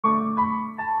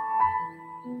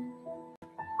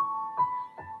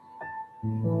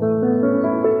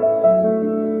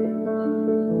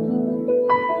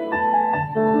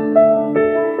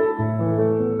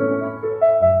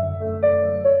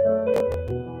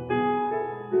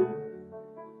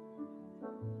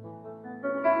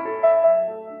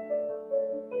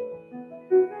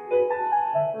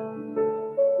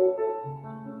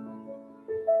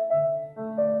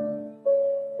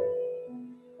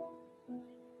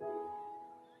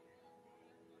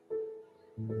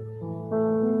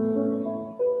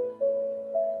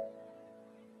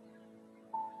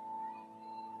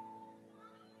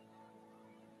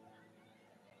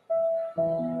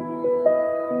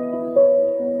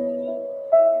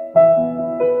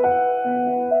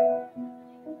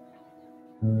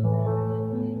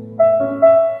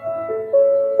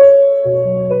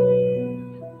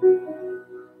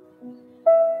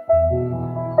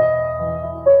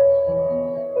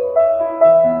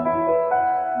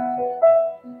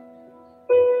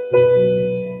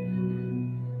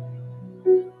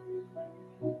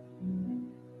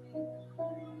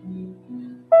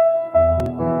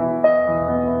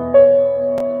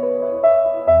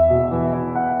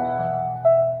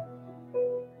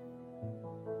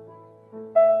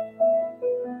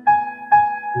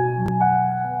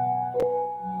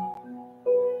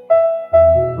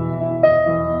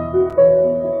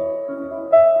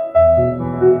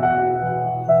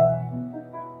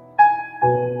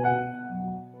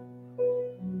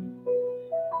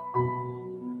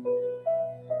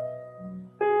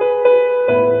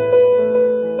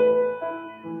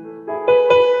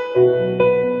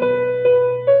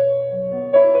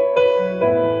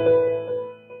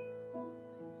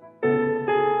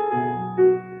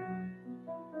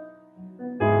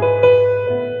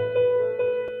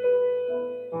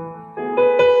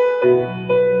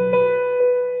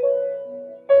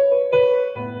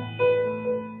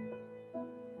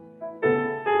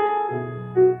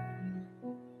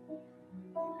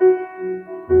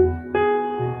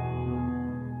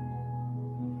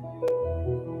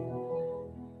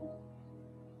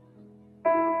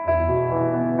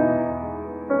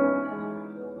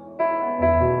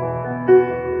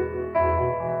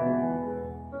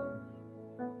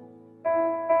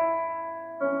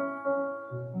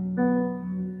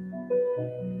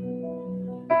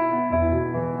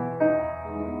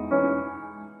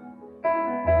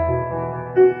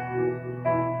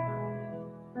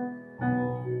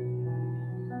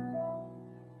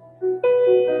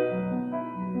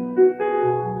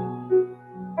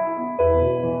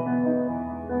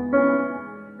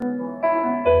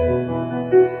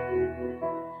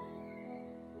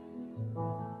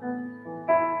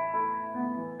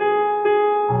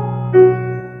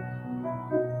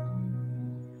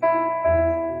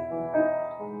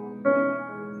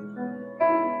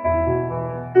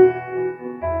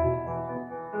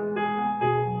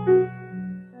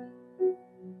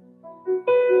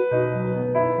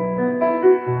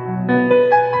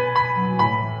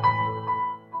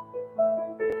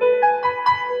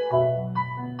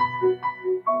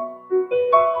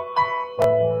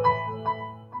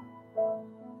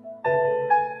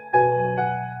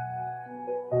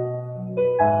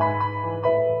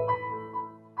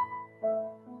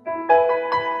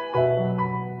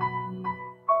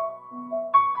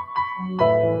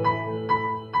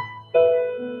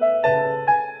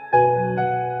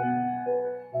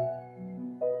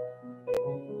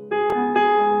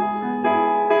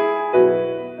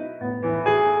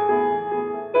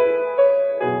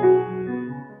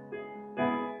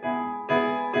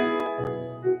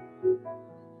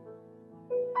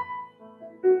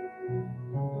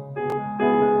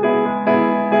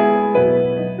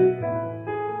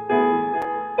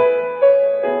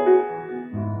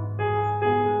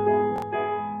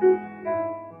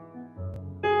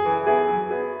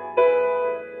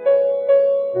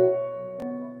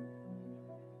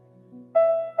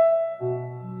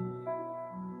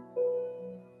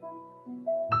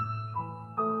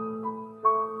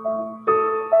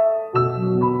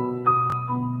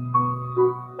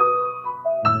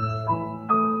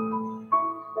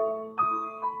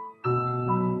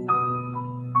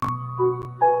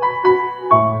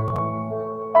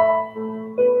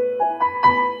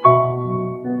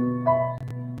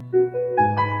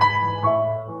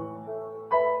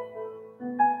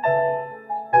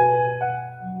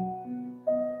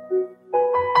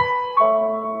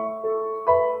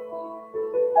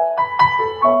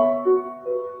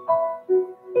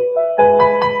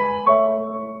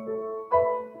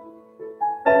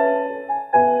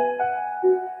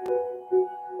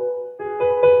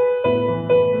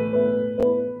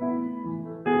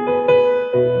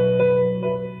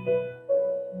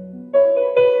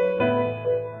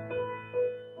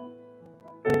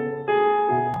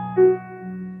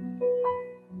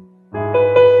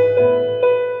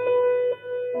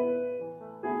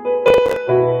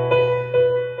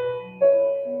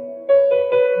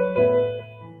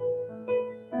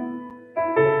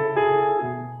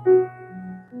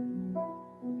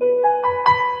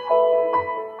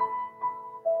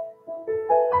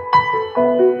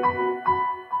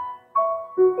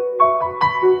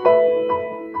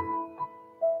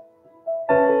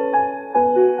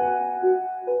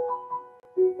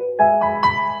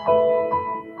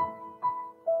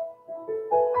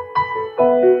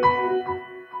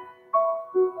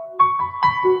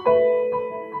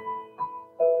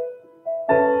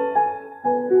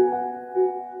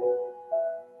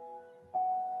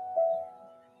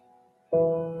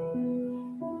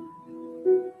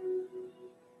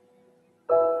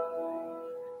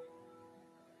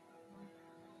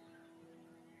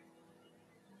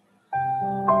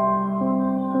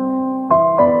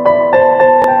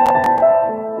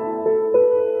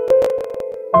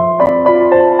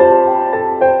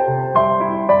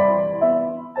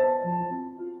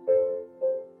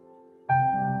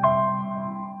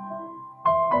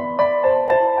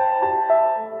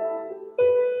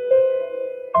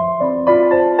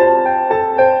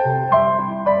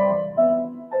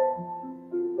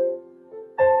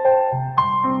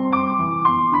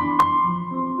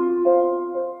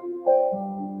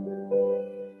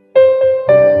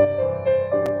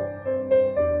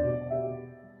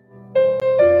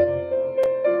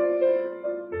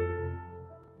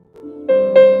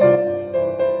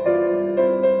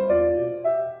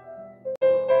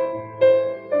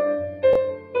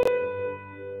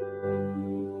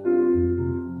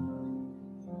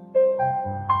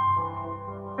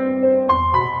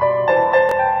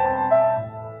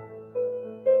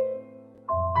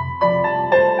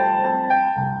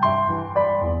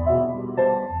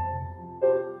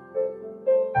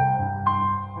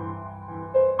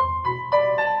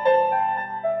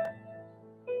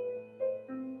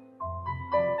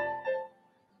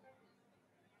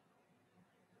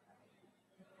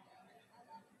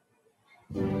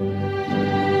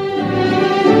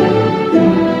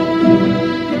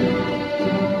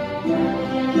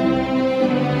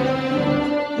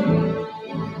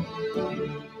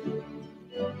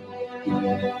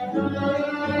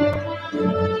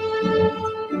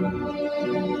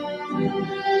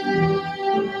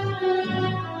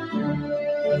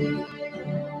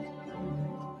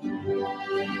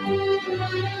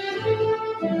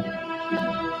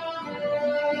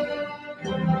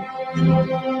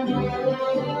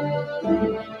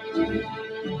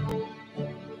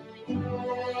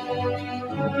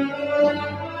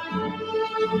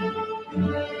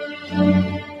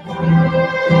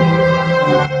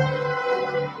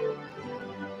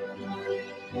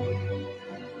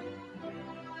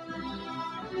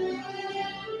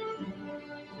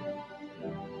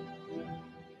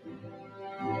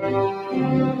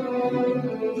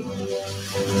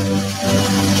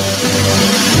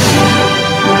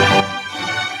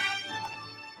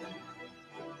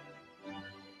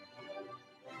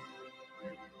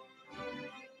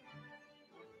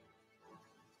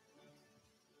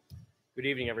Good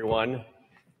evening, everyone.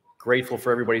 Grateful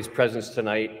for everybody's presence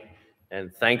tonight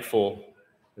and thankful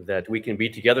that we can be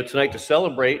together tonight to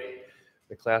celebrate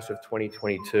the class of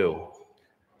 2022.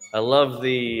 I love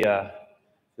the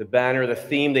banner, the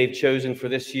theme they've chosen for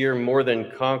this year, More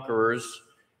Than Conquerors,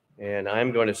 and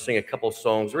I'm going to sing a couple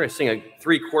songs. We're going to sing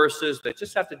three choruses that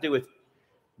just have to do with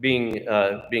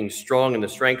being strong in the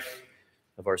strength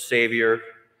of our Savior,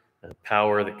 the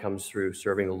power that comes through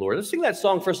serving the Lord. Let's sing that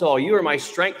song first of all. You are my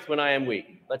strength when I am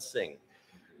weak. Let's sing.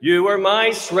 You are my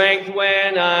strength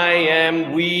when I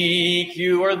am weak.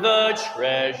 You are the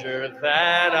treasure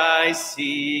that I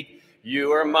seek.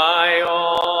 You are my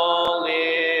all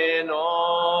in all.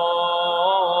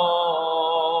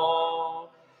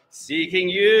 Seeking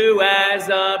you as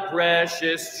a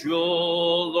precious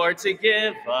jewel, Lord, to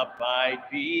give up I'd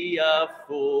be a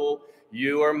fool.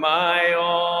 You are my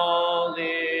all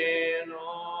in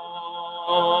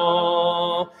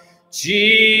all.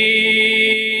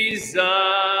 Jesus,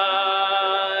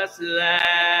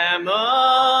 Lamb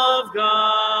of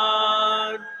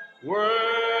God,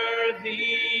 worthy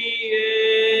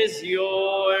is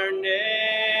your name.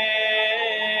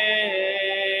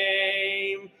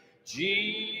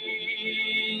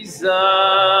 Jesus,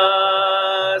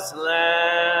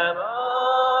 Lamb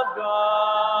of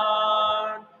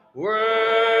God,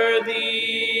 worthy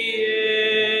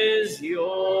is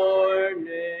your name.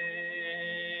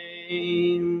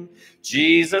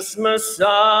 Jesus Messiah,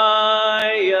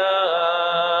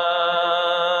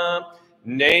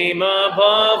 name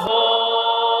above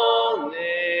all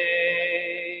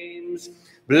names,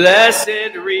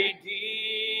 blessed Redeemer,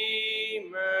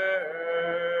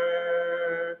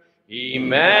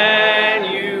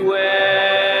 Emmanuel,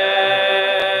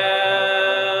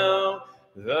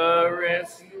 the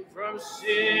rescue from sinners,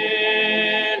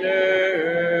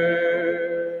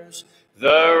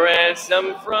 the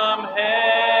ransom from heaven,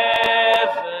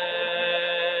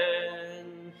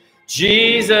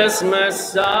 Jesus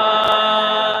Messiah,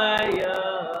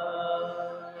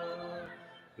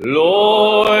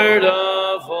 Lord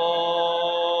of all.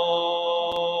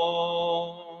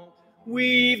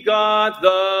 We've got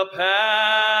the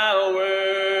power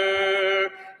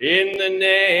in the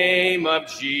name of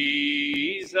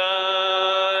Jesus.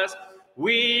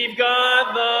 We've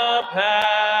got the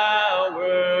power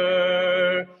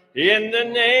in the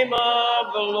name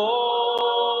of the Lord.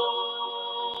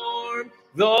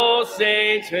 Though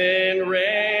Satan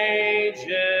rages,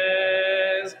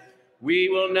 we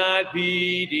will not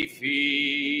be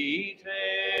defeated.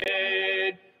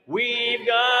 We've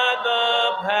got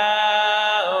the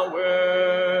power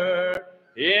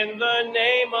in the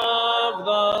name of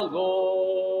the Lord.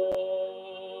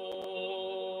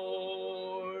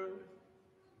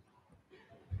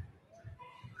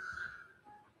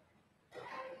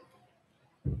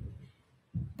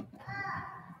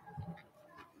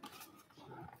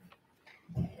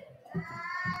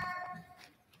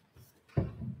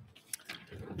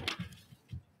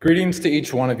 Greetings to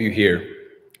each one of you here.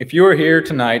 If you are here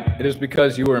tonight, it is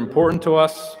because you are important to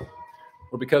us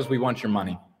or because we want your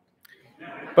money.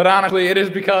 But honestly, it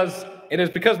is because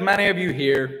many of you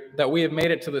here that we have made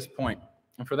it to this point.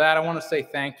 And for that, I want to say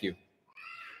thank you.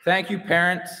 Thank you,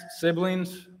 parents,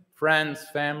 siblings, friends,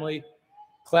 family,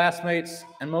 classmates,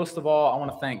 and most of all, I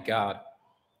want to thank God.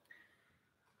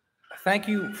 Thank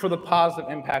you for the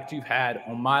positive impact you've had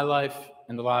on my life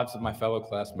and the lives of my fellow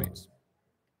classmates.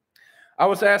 I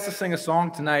was asked to sing a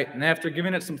song tonight, and after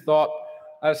giving it some thought,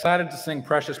 I decided to sing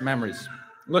Precious Memories.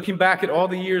 Looking back at all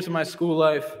the years of my school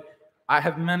life, I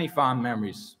have many fond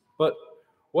memories, but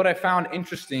what I found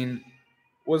interesting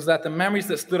was that the memories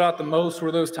that stood out the most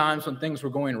were those times when things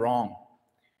were going wrong.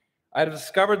 I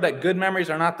discovered that good memories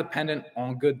are not dependent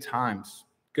on good times.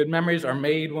 Good memories are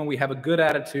made when we have a good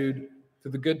attitude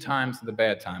through the good times and the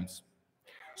bad times.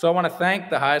 So I want to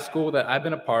thank the high school that I've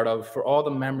been a part of for all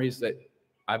the memories that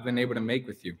I've been able to make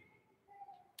with you.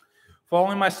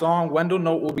 Following my song, Wendell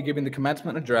Note will be giving the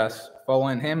commencement address.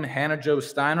 Following him, Hannah Jo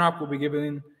Steinrock will be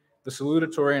giving the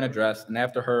salutatorian address, and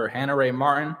after her, Hannah Ray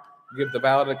Martin will give the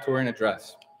valedictorian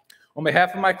address. On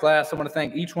behalf of my class, I want to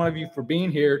thank each one of you for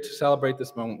being here to celebrate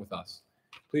this moment with us.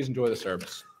 Please enjoy the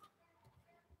service.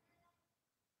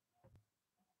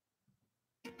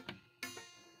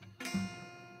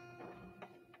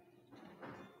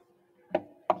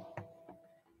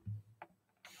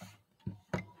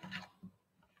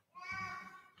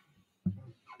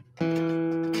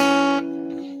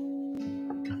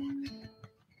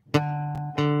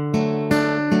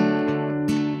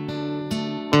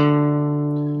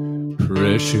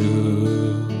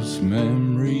 Precious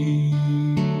memories,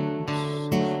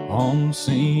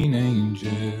 unseen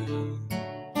angels,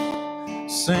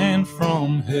 sent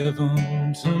from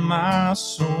heaven to my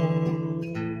soul.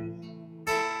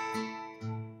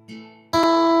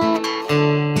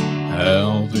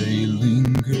 How they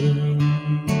linger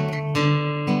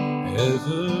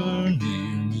ever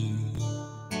near me,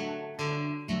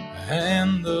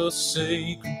 and the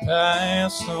sacred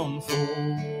past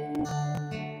unfold.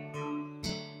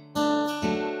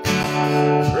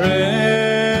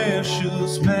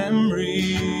 Precious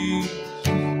memories,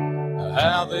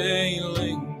 how they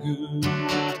linger,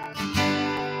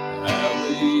 how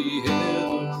they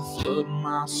ever flood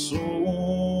my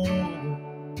soul.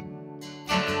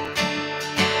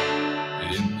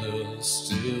 In the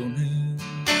stillness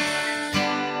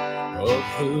of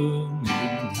the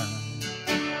midnight,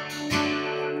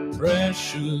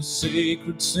 precious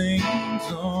sacred scenes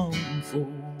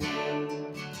unfold.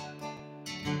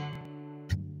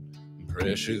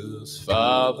 Precious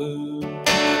Father,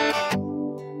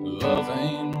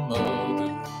 loving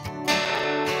Mother,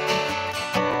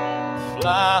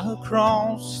 fly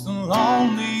across the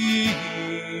lonely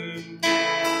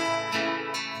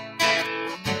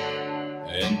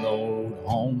and old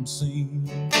home scene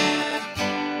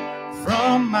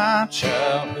from my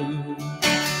childhood,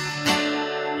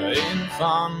 in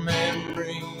fond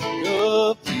memory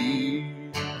appear.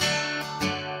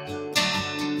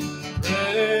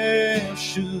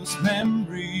 Precious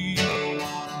memories,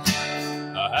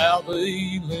 how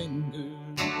they linger,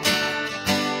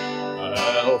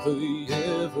 how they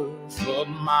ever flood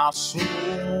my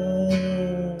soul.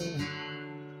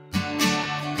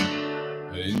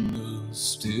 In the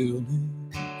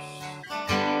stillness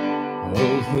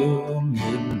of the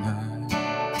midnight,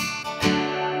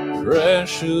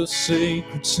 precious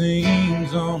sacred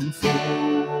scenes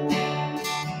unfold.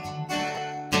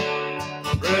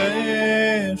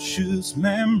 Precious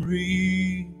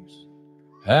memories,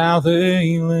 how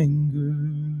they linger,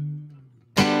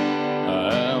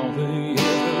 how they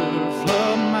ever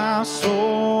flood my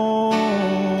soul.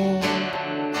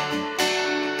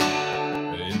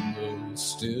 In the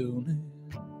stillness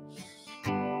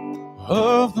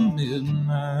of the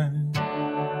midnight,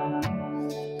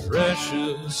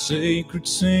 precious sacred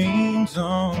scenes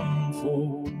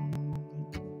unfold.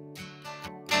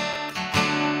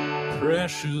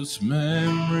 Precious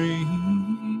memories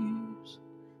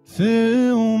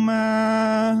fill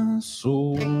my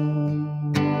soul.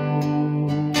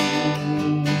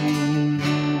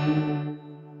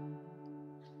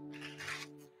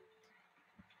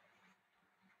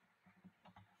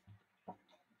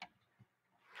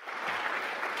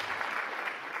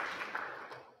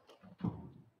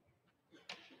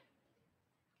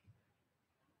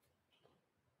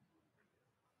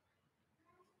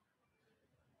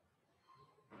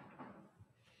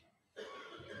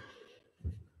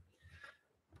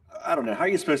 I don't know. How are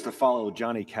you supposed to follow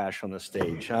Johnny Cash on the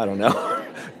stage? I don't know.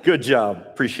 Good job.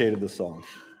 Appreciated the song.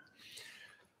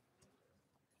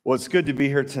 Well, it's good to be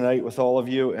here tonight with all of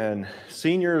you and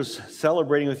seniors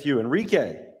celebrating with you.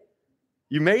 Enrique,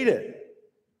 you made it.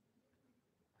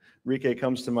 Enrique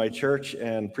comes to my church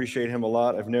and appreciate him a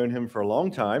lot. I've known him for a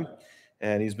long time,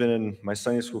 and he's been in my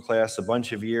Sunday school class a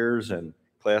bunch of years and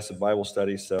class of Bible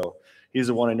study, so he's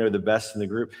the one I know the best in the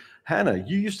group. Hannah,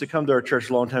 you used to come to our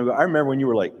church a long time ago. I remember when you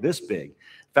were like this big. In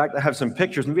fact, I have some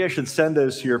pictures. Maybe I should send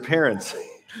those to your parents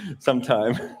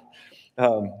sometime.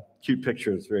 Cute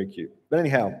pictures, very cute. But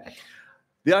anyhow,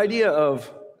 the idea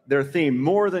of their theme,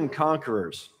 more than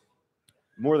conquerors,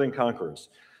 more than conquerors.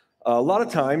 A lot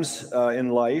of times in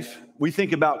life, we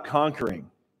think about conquering,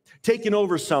 taking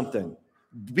over something,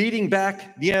 beating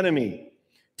back the enemy,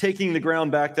 taking the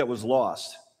ground back that was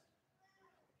lost.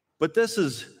 But this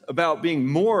is about being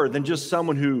more than just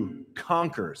someone who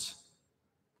conquers.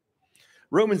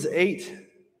 Romans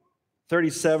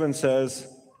 8:37 says,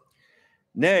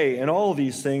 Nay, in all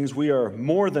these things we are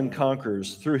more than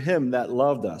conquerors through him that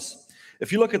loved us.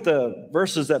 If you look at the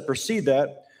verses that precede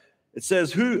that, it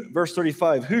says, verse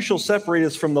 35, who shall separate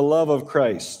us from the love of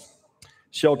Christ?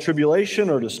 Shall tribulation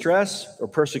or distress or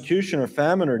persecution or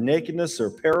famine or nakedness or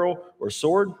peril or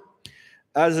sword?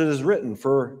 As it is written,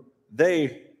 for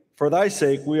thy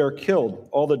sake we are killed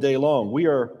all the day long. We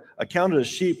are accounted as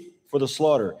sheep for the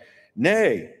slaughter.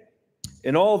 Nay,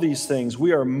 in all these things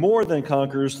we are more than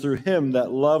conquerors through him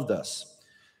that loved us.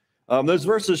 Those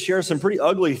verses share some pretty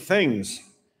ugly things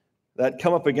that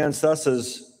come up against us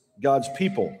as God's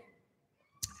people.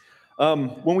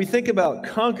 When we think about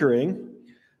conquering,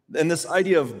 and this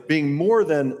idea of being more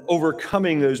than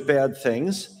overcoming those bad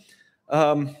things,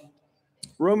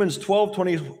 Romans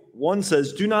 12:21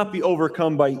 says, do not be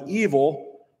overcome by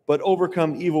evil, but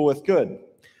overcome evil with good.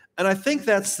 And I think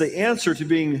that's the answer to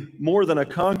being more than a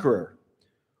conqueror.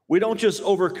 We don't just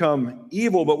overcome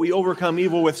evil, but we overcome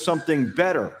evil with something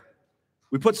better.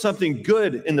 We put something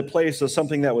good in the place of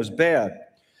something that was bad.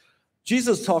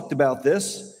 Jesus talked about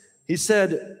this. He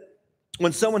said,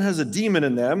 when someone has a demon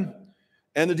in them,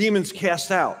 and the demon's cast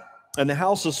out, and the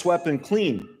house is swept and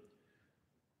clean,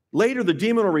 later the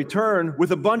demon will return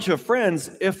with a bunch of friends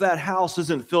if that house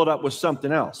isn't filled up with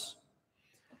something else.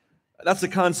 That's the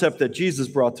concept that Jesus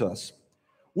brought to us.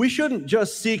 We shouldn't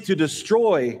just seek to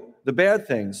destroy the bad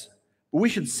things, but we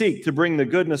should seek to bring the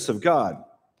goodness of God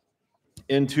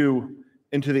into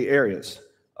the areas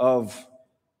of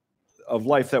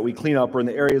life that we clean up, or in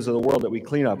the areas of the world that we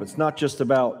clean up. It's not just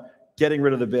about getting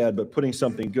rid of the bad, but putting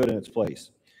something good in its place.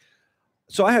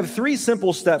 So I have 3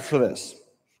 simple steps for this.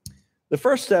 The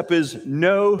first step is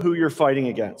know who you're fighting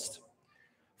against.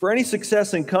 For any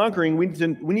success in conquering, we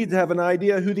need to have an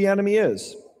idea who the enemy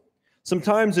is.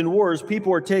 Sometimes in wars,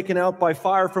 people are taken out by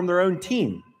fire from their own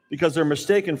team because they're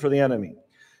mistaken for the enemy.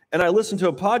 And I listened to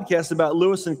a podcast about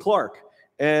Lewis and Clark,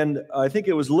 and I think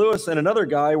it was Lewis and another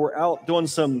guy were out doing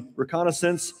some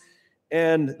reconnaissance,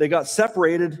 and they got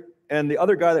separated, and the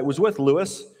other guy that was with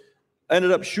Lewis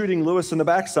ended up shooting Lewis in the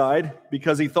backside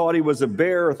because he thought he was a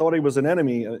bear or thought he was an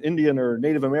enemy, an Indian or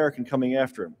Native American coming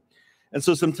after him. And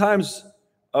so sometimes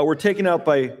we're taken out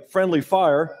by friendly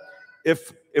fire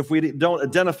if we don't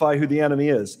identify who the enemy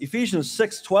is. Ephesians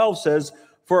 6:12 says,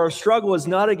 for our struggle is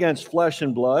not against flesh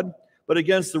and blood, but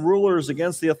against the rulers,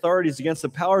 against the authorities, against the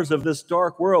powers of this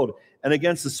dark world, and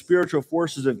against the spiritual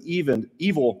forces of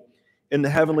evil in the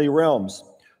heavenly realms.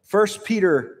 1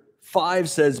 Peter 5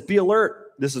 says, be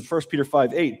alert. This is 1 Peter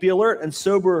 5:8. Be alert and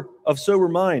of sober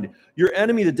mind. Your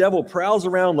enemy, the devil, prowls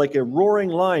around like a roaring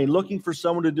lion looking for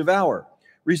someone to devour.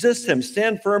 Resist him.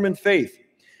 Stand firm in faith,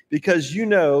 because you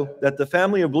know that the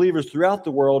family of believers throughout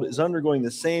the world is undergoing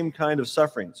the same kind of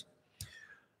sufferings.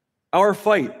 Our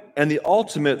fight and the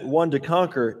ultimate one to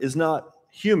conquer is not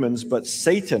humans, but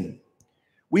Satan.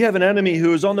 We have an enemy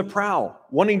who is on the prowl,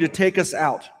 wanting to take us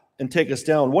out and take us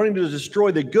down, wanting to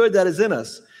destroy the good that is in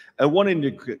us, and wanting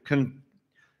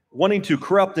to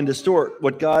corrupt and distort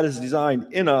what God has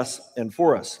designed in us and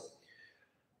for us.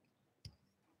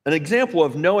 An example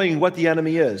of knowing what the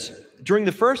enemy is. During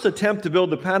the first attempt to build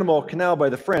the Panama Canal by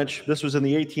the French, this was in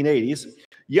the 1880s,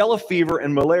 yellow fever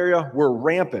and malaria were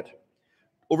rampant.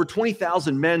 Over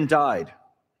 20,000 men died.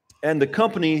 And the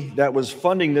company that was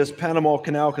funding this Panama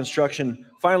Canal construction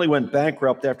finally went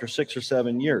bankrupt after 6 or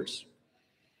 7 years.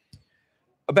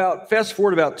 Fast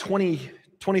forward about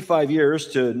 25 years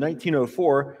to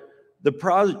 1904, the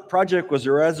project was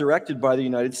resurrected by the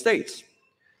United States.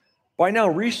 By now,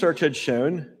 research had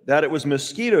shown that it was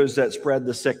mosquitoes that spread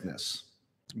the sickness,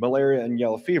 malaria and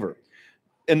yellow fever.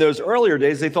 In those earlier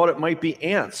days, they thought it might be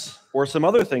ants or some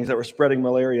other things that were spreading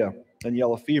malaria and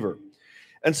yellow fever.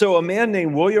 And so a man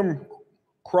named William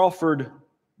Crawford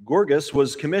Gorgas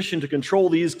was commissioned to control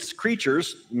these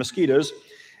creatures, mosquitoes.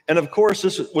 And of course,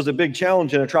 this was a big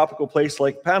challenge in a tropical place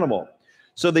like Panama.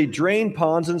 So they drained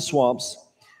ponds and swamps.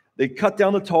 They cut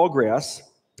down the tall grass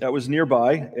that was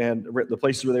nearby and the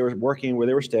places where they were working, where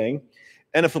they were staying.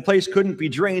 And if the place couldn't be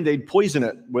drained, they'd poison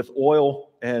it with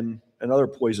oil and other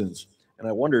poisons. And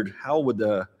I wondered, how would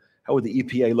the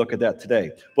EPA look at that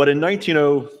today? But in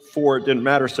 1904, it didn't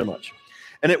matter so much.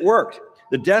 And it worked.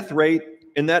 The death rate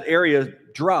in that area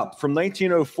dropped from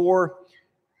 1904,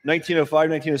 1905,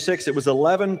 1906. It was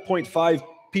 11.5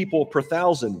 people per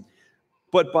thousand.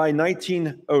 But by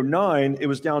 1909, it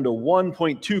was down to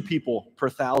 1.2 people per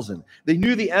thousand. They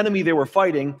knew the enemy they were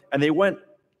fighting, and they went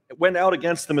out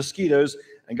against the mosquitoes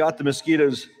and got the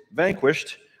mosquitoes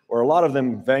vanquished, or a lot of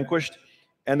them vanquished,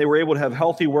 and they were able to have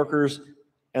healthy workers,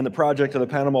 and the project of the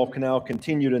Panama Canal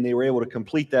continued, and they were able to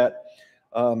complete that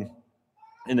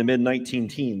in the mid-19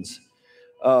 teens.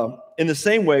 In the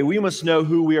same way, we must know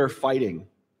who we are fighting.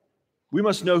 We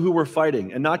must know who we're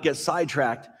fighting and not get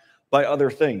sidetracked by other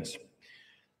things.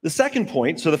 The second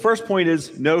point, so the first point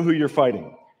is know who you're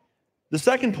fighting. The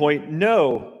second point,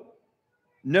 know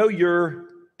you're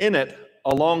in it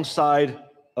alongside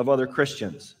of other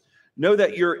Christians. Know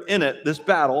that you're in it, this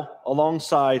battle,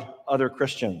 alongside other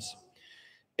Christians.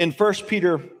 In 1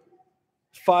 Peter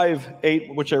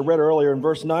 5:8, which I read earlier, in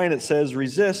verse 9, it says,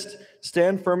 resist,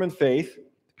 stand firm in faith,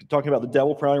 talking about the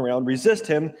devil prowling around, resist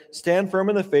him, stand firm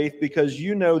in the faith, because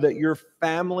you know that your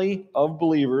family of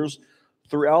believers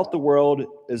throughout the world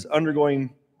is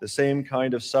undergoing the same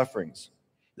kind of sufferings.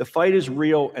 The fight is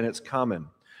real and it's common.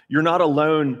 You're not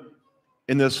alone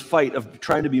in this fight of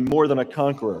trying to be more than a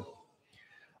conqueror.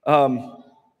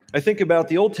 I think about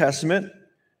the Old Testament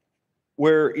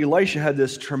where Elisha had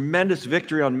this tremendous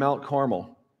victory on Mount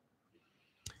Carmel.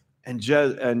 And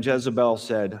Jezebel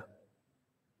said,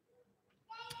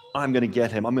 I'm going to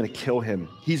get him. I'm going to kill him.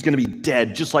 He's going to be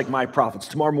dead, just like my prophets.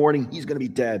 Tomorrow morning, he's going to be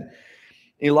dead.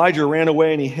 Elijah ran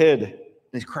away and he hid. And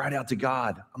he cried out to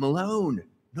God, I'm alone.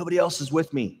 Nobody else is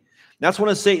with me. That's one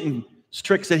of Satan's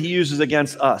tricks that he uses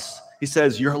against us. He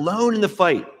says, you're alone in the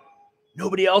fight.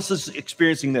 Nobody else is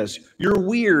experiencing this. You're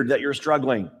weird that you're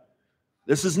struggling.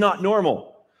 This is not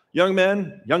normal. Young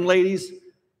men, young ladies,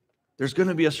 there's going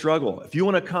to be a struggle. If you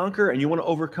want to conquer and you want to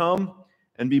overcome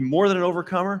and be more than an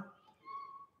overcomer,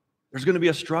 there's going to be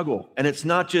a struggle. And it's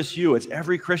not just you. It's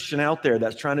every Christian out there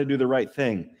that's trying to do the right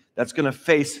thing that's going to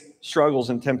face struggles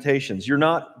and temptations. You're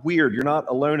not weird. You're not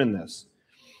alone in this.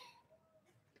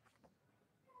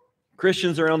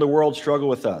 Christians around the world struggle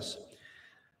with us.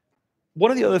 One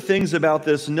of the other things about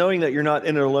this, knowing that you're not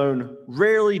in it alone,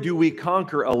 rarely do we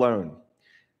conquer alone.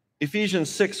 Ephesians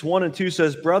 6:1-2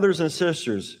 says, brothers and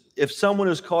sisters, if someone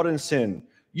is caught in sin,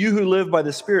 you who live by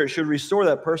the Spirit should restore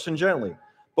that person gently.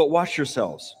 But watch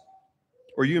yourselves,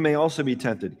 or you may also be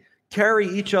tempted. Carry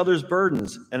each other's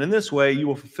burdens, and in this way you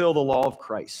will fulfill the law of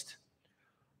Christ.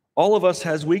 All of us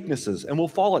has weaknesses and will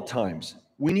fall at times.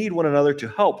 We need one another to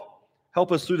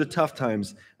help us through the tough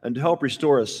times and to help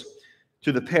restore us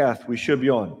to the path we should be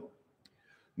on.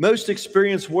 Most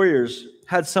experienced warriors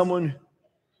had someone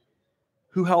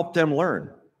who helped them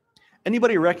learn.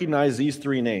 Anybody recognize these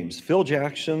three names? Phil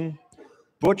Jackson,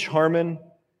 Butch Harmon,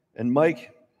 and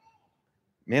Mike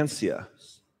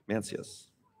Mancias.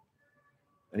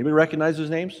 Anybody recognize those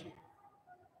names?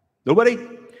 Nobody?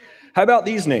 How about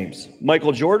these names?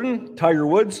 Michael Jordan, Tiger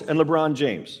Woods, and LeBron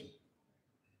James.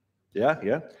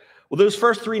 Yeah. Well, those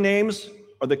first three names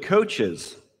are the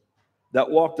coaches that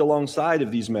walked alongside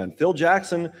of these men. Phil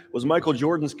Jackson was Michael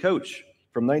Jordan's coach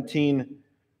from in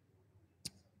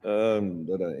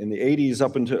the 80s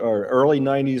up into or early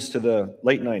 90s to the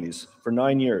late 90s for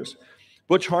 9 years.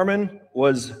 Butch Harmon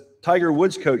was Tiger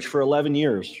Woods' coach for 11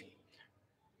 years.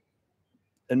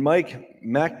 And Mike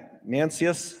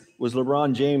Mancias was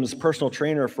LeBron James' personal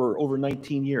trainer for over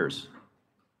 19 years.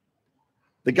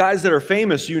 The guys that are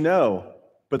famous, you know,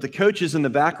 but the coaches in the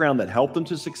background that helped them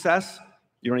to success,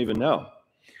 you don't even know.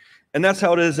 And that's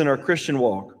how it is in our Christian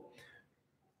walk.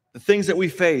 The things that we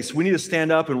face, we need to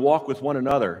stand up and walk with one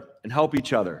another and help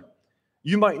each other.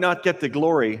 You might not get the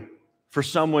glory for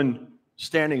someone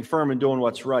standing firm and doing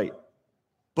what's right,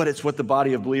 but it's what the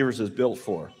body of believers is built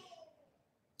for.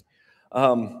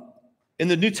 In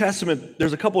the New Testament,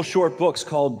 there's a couple short books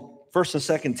called 1st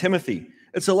and 2nd Timothy.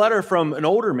 It's a letter from an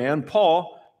older man,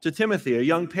 Paul, to Timothy, a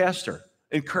young pastor,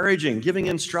 encouraging, giving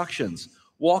instructions,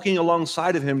 walking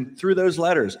alongside of him through those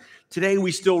letters. Today,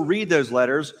 we still read those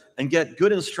letters and get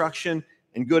good instruction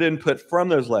and good input from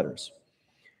those letters.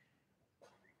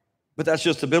 But that's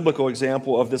just a biblical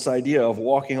example of this idea of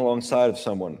walking alongside of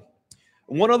someone.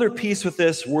 And one other piece with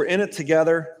this, we're in it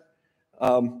together.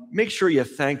 Make sure you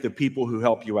thank the people who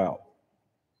help you out.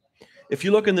 If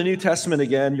you look in the New Testament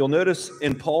again, you'll notice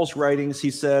in Paul's writings,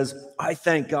 he says, I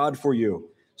thank God for you,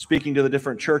 speaking to the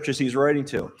different churches he's writing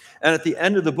to. And at the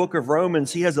end of the book of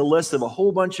Romans, he has a list of a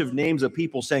whole bunch of names of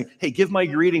people saying, hey, give my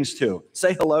greetings to,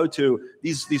 say hello to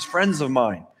these friends of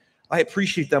mine. I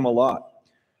appreciate them a lot.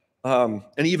 And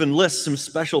even lists some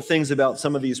special things about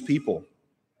some of these people.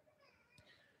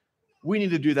 We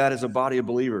need to do that as a body of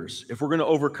believers. If we're going to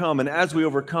overcome, and as we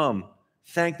overcome,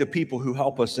 thank the people who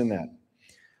help us in that.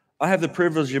 I have the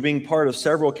privilege of being part of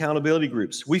several accountability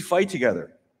groups. We fight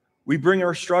together. We bring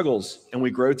our struggles and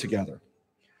we grow together.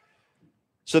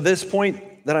 So this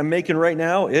point that I'm making right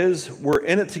now is we're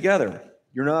in it together.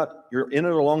 You're in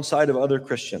it alongside of other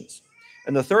Christians.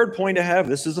 And the third point I have,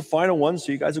 this is the final one,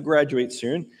 so you guys will graduate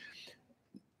soon.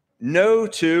 No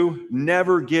to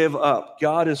never give up.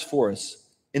 God is for us.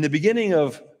 In the beginning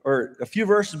of, or a few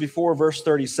verses before verse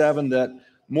 37, that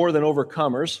more than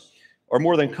overcomers, or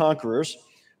more than conquerors.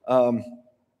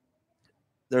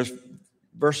 There's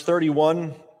verse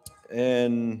 31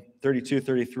 and 32,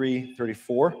 33,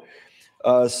 34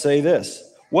 say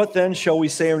this. What then shall we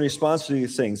say in response to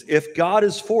these things? If God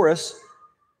is for us,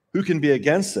 who can be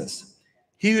against us?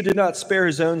 He who did not spare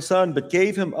his own son, but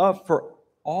gave him up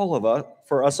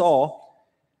for us all,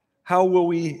 how will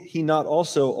he not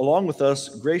also, along with us,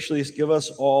 graciously give us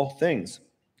all things?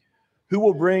 Who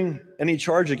will bring any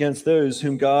charge against those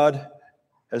whom God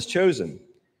has chosen?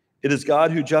 It is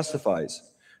God who justifies.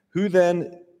 Who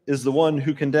then is the one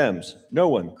who condemns? No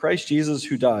one. Christ Jesus,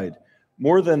 who died.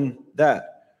 More than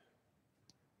that,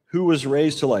 who was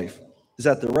raised to life, is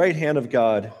at the right hand of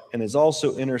God and is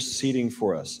also interceding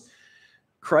for us.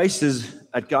 Christ is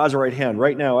at God's right hand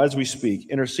right now as we speak,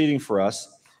 interceding for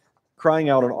us, crying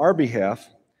out on our behalf,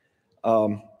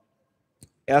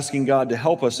 asking God to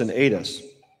help us and aid us.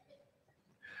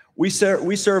 We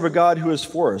serve a God who is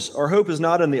for us. Our hope is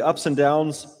not in the ups and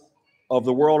downs of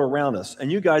the world around us.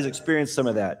 And you guys experienced some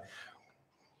of that.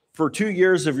 For 2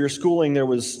 years of your schooling, there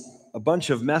was a bunch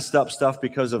of messed up stuff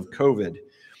because of COVID.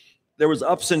 There was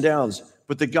ups and downs,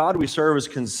 but the God we serve is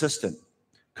consistent.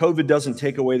 COVID doesn't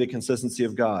take away the consistency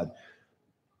of God.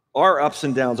 Our ups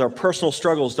and downs, our personal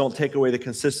struggles don't take away the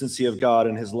consistency of God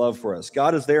and his love for us.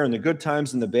 God is there in the good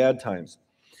times and the bad times.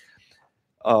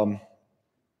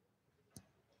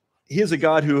 He is a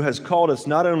God who has called us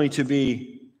not only to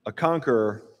be a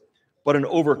conqueror, but an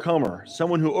overcomer,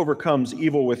 someone who overcomes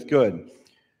evil with good.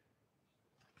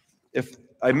 If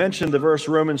I mentioned the verse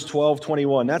Romans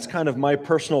 12:21, that's kind of my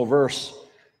personal verse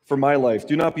for my life.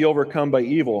 Do not be overcome by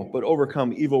evil, but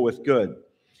overcome evil with good.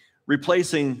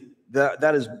 Replacing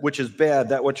that is which is bad,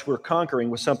 that which we're conquering,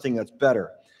 with something that's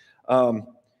better. A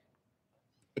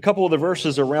couple of the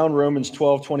verses around Romans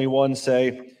 12:21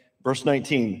 say, verse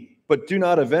 19, but do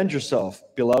not avenge yourself,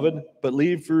 beloved, but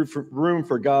leave room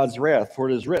for God's wrath, for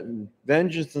it is written,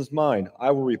 vengeance is mine,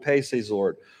 I will repay, says the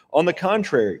Lord. On the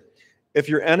contrary, if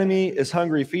your enemy is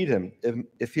hungry, feed him.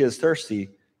 If he is thirsty,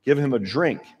 give him a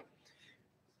drink.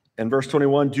 And verse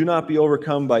 21, do not be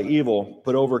overcome by evil,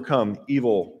 but overcome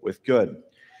evil with good.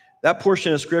 That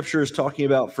portion of scripture is talking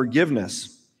about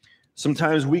forgiveness.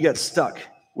 Sometimes we get stuck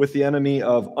with the enemy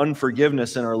of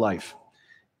unforgiveness in our life,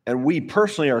 and we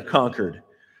personally are conquered.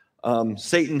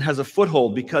 Satan has a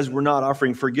foothold because we're not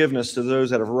offering forgiveness to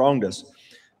those that have wronged us.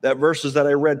 That verses that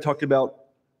I read talked about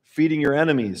feeding your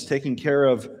enemies, taking care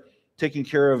of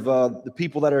the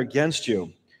people that are against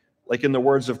you, like in the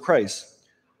words of Christ.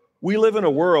 We live in a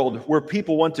world where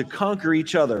people want to conquer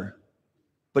each other,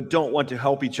 but don't want to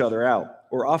help each other out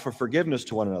or offer forgiveness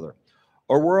to one another.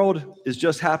 Our world is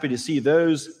just happy to see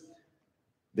those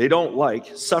they don't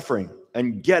like suffering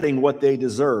and getting what they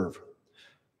deserve,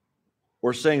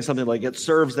 or saying something like, it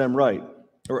serves them right,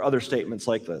 or other statements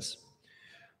like this.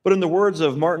 But in the words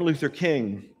of Martin Luther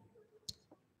King,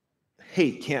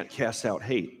 hate can't cast out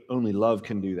hate. Only love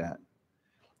can do that.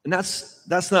 And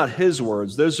that's not his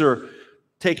words. Those are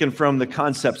taken from the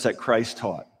concepts that Christ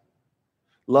taught.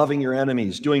 Loving your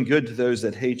enemies, doing good to those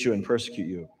that hate you and persecute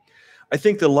you. I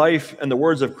think the life and the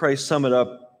words of Christ sum it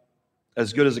up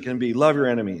as good as it can be. Love your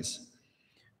enemies.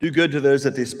 Do good to those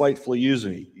that despitefully use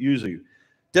you.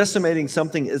 Decimating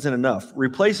something isn't enough.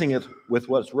 Replacing it with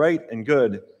what's right and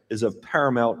good is of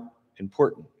paramount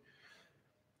importance.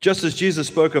 Just as Jesus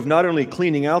spoke of not only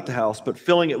cleaning out the house, but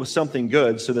filling it with something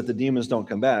good so that the demons don't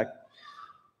come back,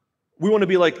 we want to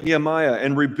be like Nehemiah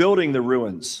and rebuilding the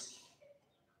ruins,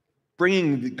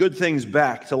 bringing the good things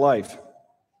back to life.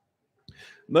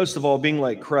 Most of all, being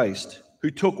like Christ, who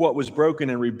took what was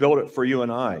broken and rebuilt it for you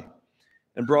and I,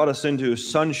 and brought us into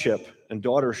sonship and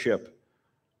daughtership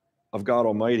of God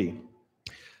Almighty.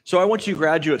 So I want you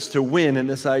graduates to win in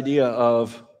this idea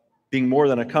of being more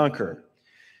than a conqueror.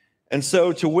 And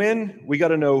so to win, we got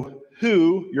to know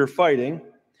who you're fighting.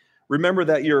 Remember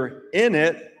that you're in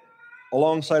it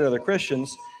alongside other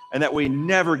Christians, and that we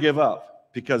never give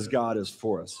up because God is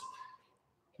for us.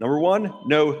 Number one,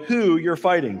 know who you're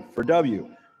fighting, for W.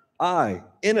 I,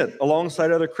 in it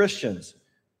alongside other Christians.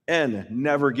 N,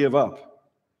 never give up.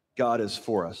 God is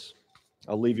for us.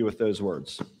 I'll leave you with those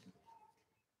words.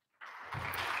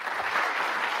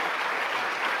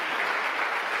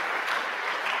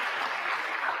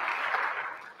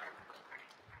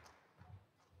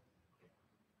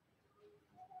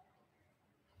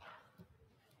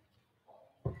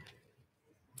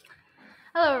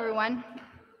 Hello, everyone.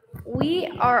 We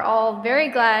are all very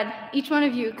glad each one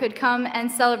of you could come and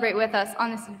celebrate with us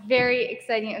on this very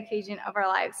exciting occasion of our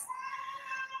lives.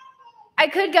 I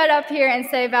could get up here and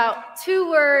say about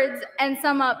 2 words and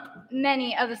sum up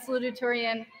many of the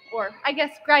salutatorian or I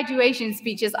guess graduation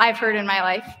speeches I've heard in my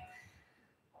life.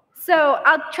 So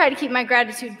I'll try to keep my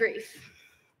gratitude brief.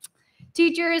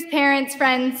 Teachers, parents,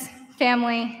 friends,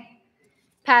 family,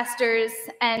 pastors,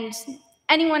 and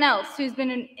anyone else who's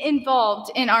been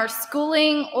involved in our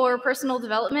schooling or personal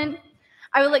development,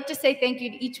 I would like to say thank you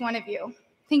to each one of you.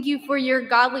 Thank you for your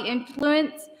godly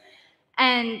influence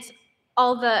and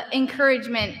all the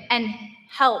encouragement and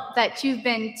help that you've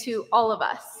been to all of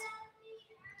us.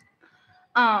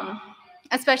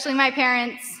 Especially my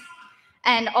parents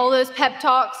and all those pep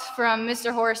talks from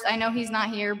Mr. Horst. I know he's not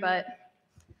here, but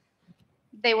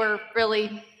they were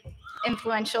really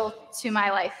influential to my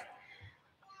life.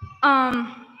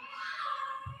 I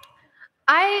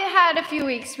had a few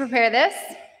weeks to prepare this.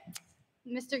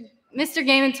 Mr.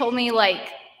 Gaiman told me like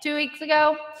 2 weeks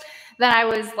ago that I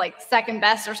was like second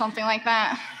best or something like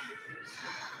that.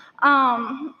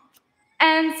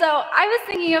 And so I was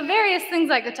thinking of various things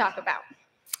I could talk about.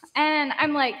 And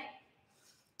I'm like,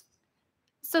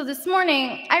 so this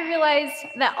morning I realized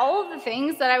that all of the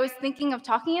things that I was thinking of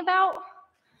talking about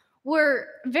were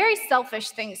very selfish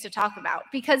things to talk about,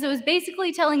 because it was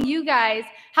basically telling you guys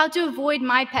how to avoid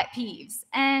my pet peeves.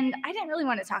 And I didn't really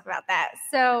want to talk about that.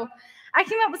 So I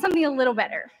came up with something a little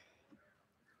better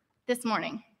this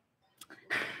morning.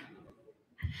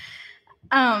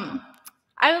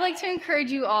 I would like to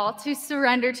encourage you all to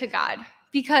surrender to God,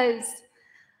 because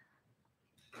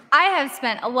I have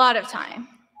spent a lot of time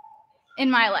in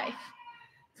my life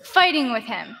fighting with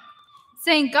him,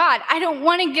 saying, God, I don't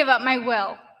want to give up my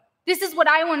will. This is what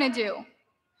I want to do.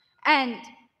 And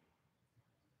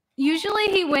usually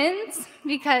he wins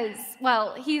because,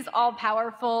 well, he's all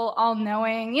powerful, all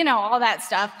knowing, you know, all that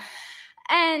stuff.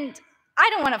 And I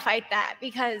don't want to fight that,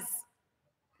 because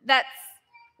that's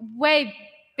way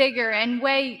bigger and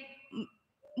way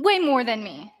more than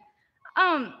me.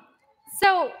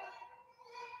 So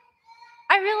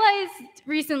I realized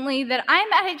recently that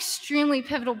I'm at an extremely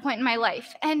pivotal point in my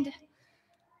life, and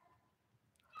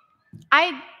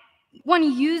I want to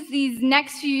use these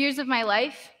next few years of my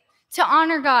life to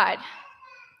honor God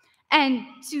and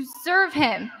to serve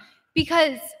him,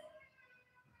 because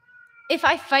if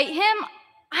I fight him,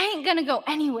 I ain't gonna go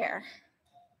anywhere.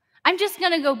 I'm just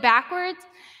gonna go backwards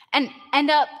and end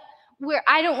up where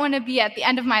I don't want to be at the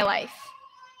end of my life.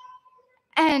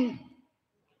 And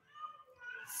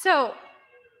so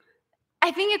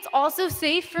I think it's also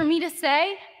safe for me to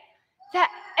say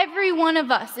that every one of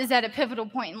us is at a pivotal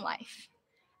point in life.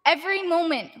 Every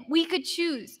moment we could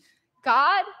choose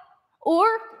God, or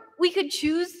we could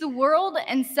choose the world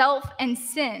and self and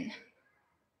sin.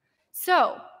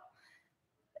 So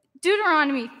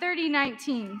Deuteronomy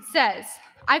 30:19 says,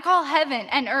 I call heaven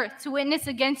and earth to witness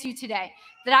against you today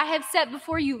that I have set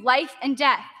before you life and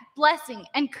death, blessing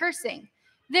and cursing.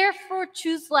 Therefore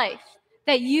choose life,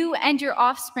 that you and your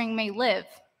offspring may live.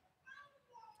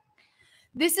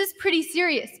 This is pretty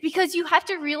serious, because you have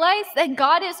to realize that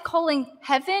God is calling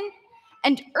heaven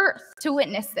and earth to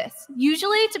witness this.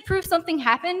 Usually, to prove something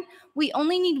happened, we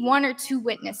only need 1 or 2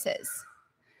 witnesses.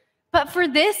 But for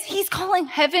this, he's calling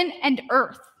heaven and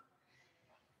earth.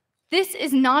 This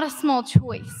is not a small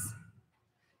choice.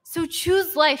 So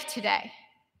choose life today.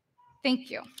 Thank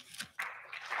you.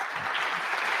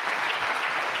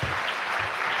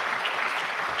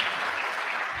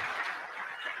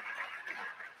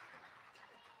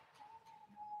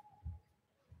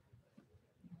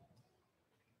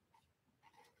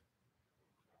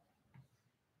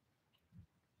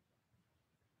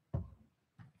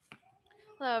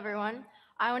 Hello, everyone.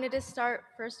 I wanted to start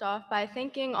first off by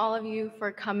thanking all of you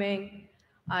for coming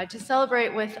to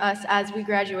celebrate with us as we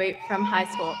graduate from high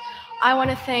school. I want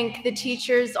to thank the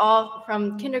teachers, all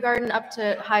from kindergarten up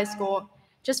to high school,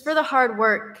 just for the hard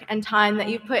work and time that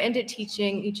you put into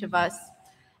teaching each of us.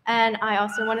 And I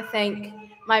also want to thank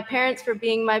my parents for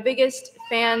being my biggest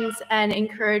fans and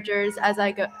encouragers as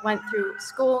I went through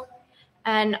school.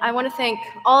 And I want to thank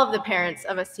all of the parents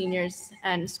of us seniors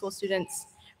and school students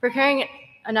for caring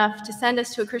enough to send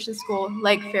us to a Christian school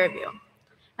like Fairview.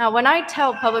 Now, when I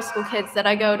tell public school kids that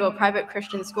I go to a private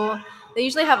Christian school, they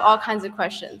usually have all kinds of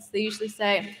questions. They usually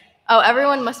say, oh,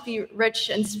 everyone must be rich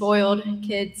and spoiled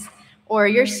kids, or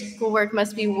your schoolwork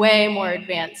must be way more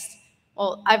advanced.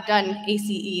 Well, I've done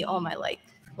ACE all my life.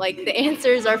 Like, the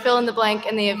answers are fill in the blank,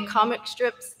 and they have comic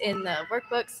strips in the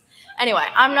workbooks. Anyway,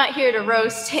 I'm not here to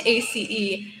roast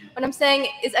ACE. What I'm saying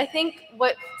is, I think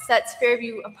what sets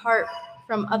Fairview apart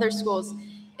from other schools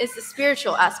is the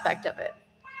spiritual aspect of it.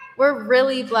 We're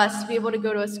really blessed to be able to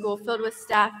go to a school filled with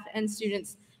staff and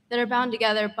students that are bound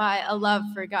together by a love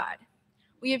for God.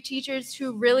 We have teachers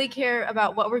who really care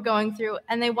about what we're going through,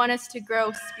 and they want us to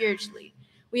grow spiritually.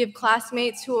 We have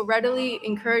classmates who will readily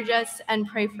encourage us and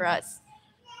pray for us.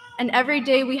 And every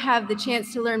day we have the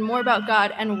chance to learn more about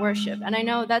God and worship. And I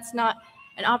know that's not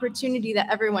an opportunity that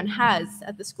everyone has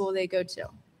at the school they go to.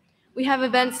 We have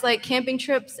events like camping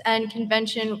trips and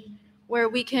convention where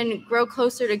we can grow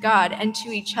closer to God and to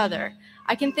each other.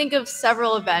 I can think of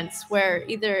several events where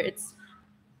either it's,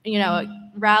 a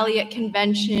rally at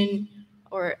convention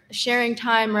or sharing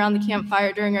time around the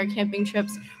campfire during our camping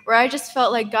trips, where I just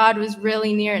felt like God was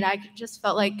really near, and I just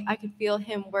felt like I could feel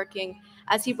him working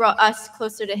as he brought us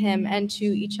closer to him and to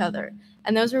each other.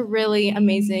 And those were really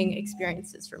amazing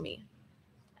experiences for me.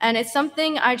 And it's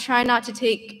something I try not to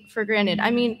take for granted. I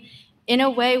mean, in a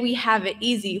way, we have it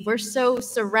easy. We're so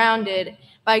surrounded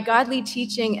by godly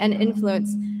teaching and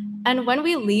influence. And when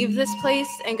we leave this place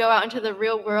and go out into the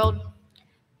real world,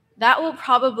 that will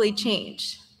probably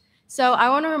change. So I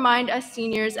want to remind us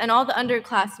seniors and all the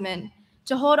underclassmen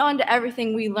to hold on to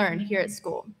everything we learned here at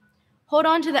school. Hold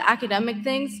on to the academic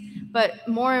things, but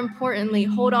more importantly,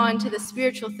 hold on to the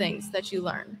spiritual things that you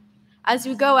learn. As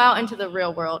you go out into the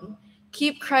real world,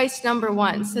 keep Christ number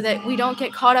one so that we don't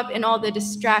get caught up in all the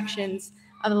distractions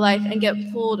of life and get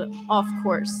pulled off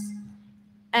course.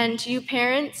 And to you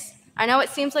parents, I know it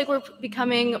seems like we're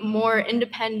becoming more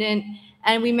independent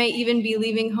and we may even be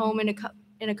leaving home in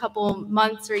a couple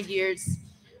months or years,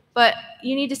 but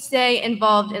you need to stay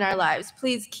involved in our lives.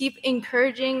 Please keep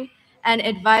encouraging and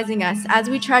advising us as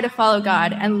we try to follow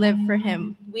God and live for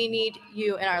him. We need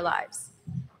you in our lives.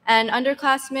 And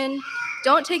underclassmen,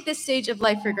 don't take this stage of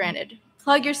life for granted.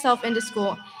 Plug yourself into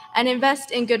school and invest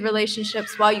in good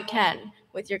relationships while you can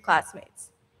with your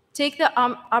classmates. Take the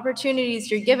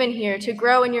opportunities you're given here to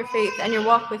grow in your faith and your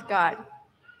walk with God.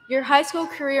 Your high school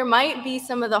career might be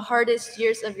some of the hardest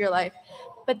years of your life,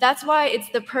 but that's why it's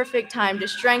the perfect time to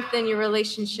strengthen your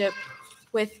relationship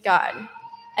with God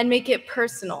and make it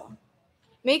personal.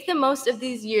 Make the most of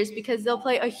these years because they'll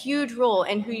play a huge role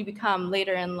in who you become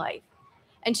later in life.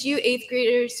 And to you 8th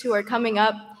graders who are coming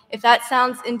up, if that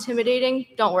sounds intimidating,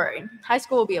 don't worry. High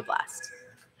school will be a blast.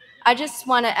 I just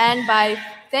want to end by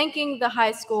thanking the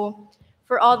high school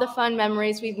for all the fun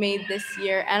memories we've made this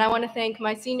year. And I want to thank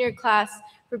my senior class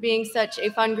for being such a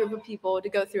fun group of people to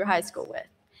go through high school with.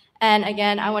 And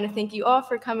again, I want to thank you all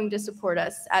for coming to support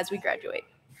us as we graduate.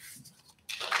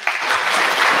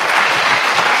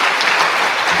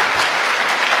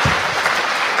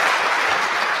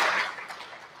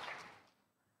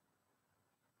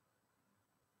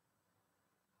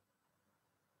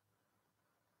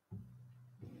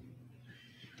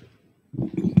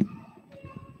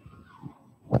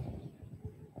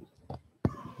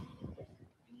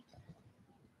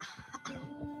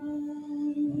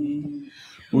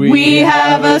 We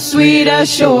have a sweet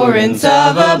assurance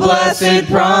of a blessed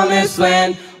promised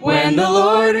land when the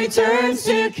Lord returns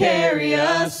to carry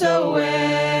us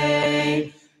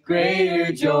away.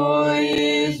 Greater joy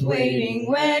is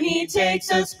waiting when he takes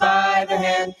us by the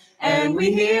hand and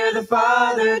we hear the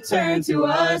Father turn to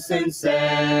us and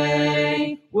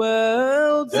say,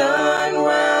 well done,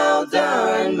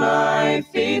 my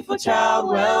faithful child,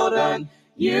 well done.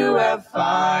 You have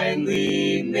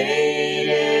finally made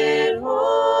it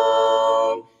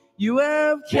home. You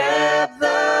have kept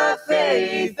the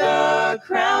faith, the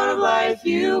crown of life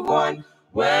you've won.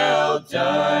 Well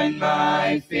done,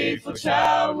 my faithful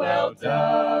child, well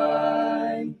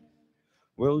done.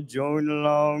 We'll join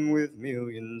along with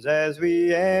millions as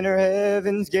we enter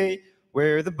heaven's gate,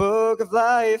 where the book of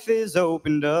life is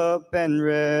opened up and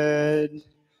read.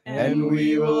 And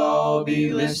we will all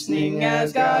be listening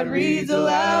as God reads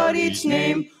aloud each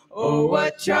name. Oh,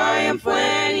 what triumph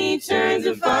when he turns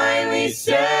and finally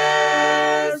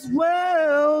says,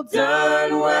 well done,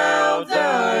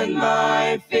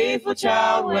 my faithful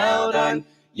child, well done.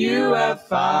 You have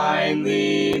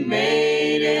finally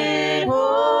made it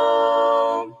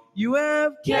home. You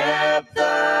have kept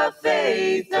the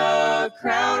faith, the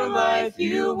crown of life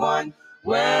you won.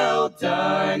 Well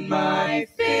done, my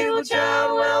faithful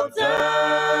child, well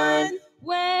done.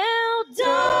 Well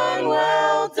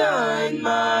done,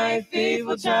 my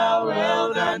faithful child,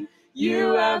 well done.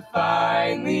 You have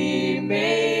finally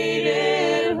made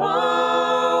it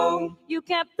home. You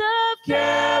kept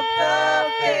the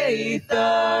faith,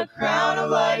 the crown of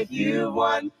life you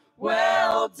won.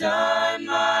 Well done,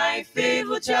 my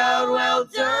faithful child, well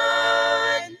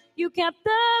done. You kept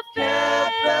the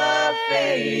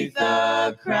faith,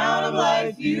 the crown of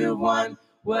life you won.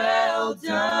 Well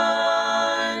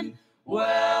done,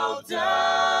 well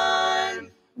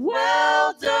done,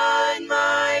 well done,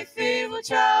 my faithful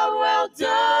child, well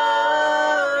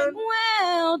done.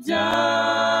 Well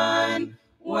done,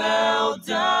 well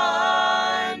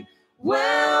done,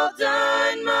 well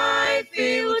done, my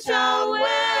faithful child,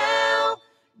 well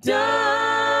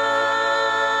done.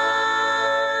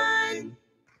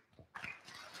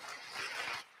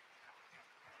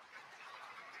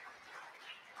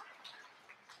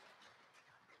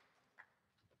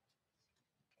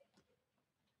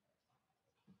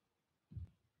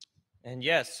 And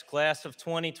yes, class of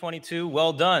 2022,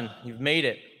 well done. You've made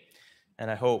it. And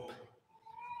I hope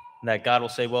that God will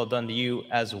say well done to you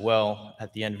as well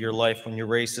at the end of your life when your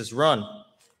race is run.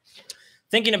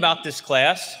 Thinking about this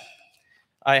class,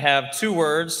 I have two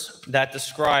words that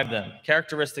describe them,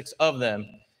 characteristics of them.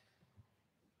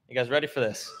 You guys ready for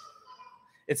this?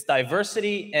 It's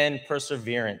diversity and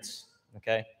perseverance,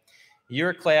 okay? You're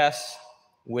a class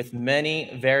with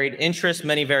many varied interests,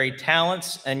 many varied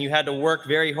talents, and you had to work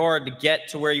very hard to get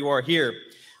to where you are here.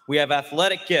 We have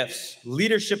athletic gifts,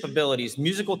 leadership abilities,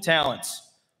 musical talents,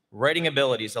 writing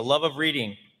abilities, a love of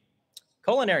reading,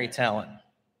 culinary talent,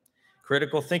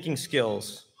 critical thinking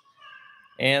skills,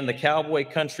 and the cowboy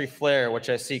country flair, which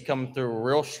I see coming through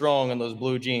real strong in those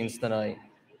blue jeans tonight.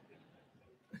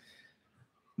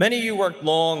 Many of you worked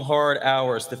long, hard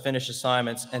hours to finish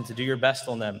assignments and to do your best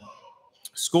on them.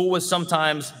 School was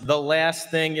sometimes the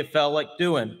last thing you felt like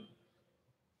doing.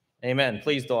 Amen.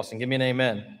 Please, Dawson, give me an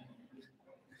amen.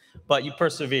 But you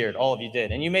persevered, all of you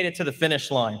did, and you made it to the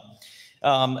finish line.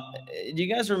 Do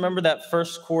you guys remember that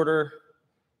first quarter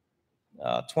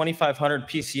 2,500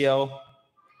 PCO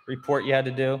report you had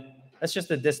to do? That's just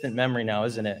a distant memory now,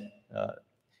 isn't it?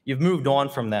 You've moved on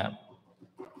from that,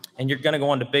 and you're going to go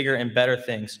on to bigger and better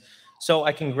things. So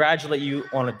I congratulate you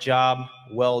on a job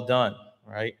well done,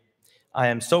 right? I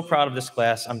am so proud of this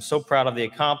class. I'm so proud of the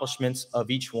accomplishments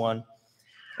of each one.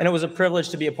 And it was a privilege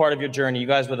to be a part of your journey. You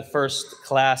guys were the first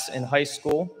class in high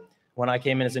school. When I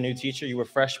came in as a new teacher, you were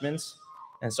freshmen.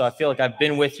 And so I feel like I've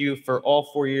been with you for all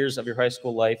 4 years of your high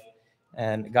school life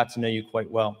and got to know you quite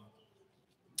well.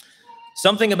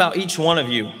 Something about each one of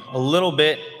you, a little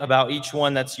bit about each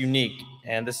one that's unique.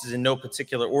 And this is in no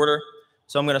particular order.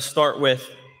 So I'm going to start with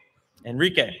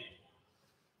Enrique.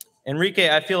 Enrique,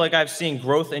 I feel like I've seen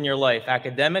growth in your life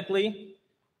academically,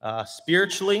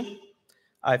 spiritually.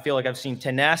 I feel like I've seen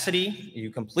tenacity.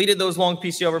 You completed those long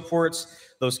PCO reports,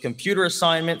 those computer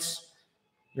assignments.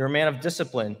 You're a man of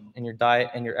discipline in your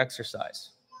diet and your exercise.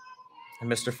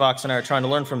 And Mr. Fox and I are trying to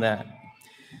learn from that.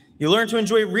 You learned to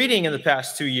enjoy reading in the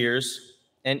past 2 years,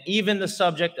 and even the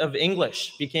subject of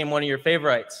English became one of your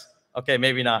favorites. Okay,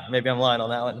 maybe not. Maybe I'm lying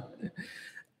on that one.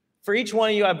 For each one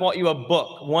of you, I bought you a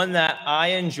book, one that I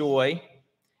enjoy,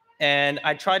 and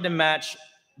I tried to match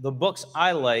the books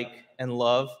I like and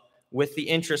love with the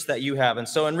interests that you have. And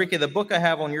so, Enrique, the book I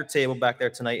have on your table back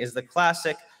there tonight is the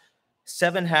classic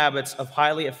 7 Habits of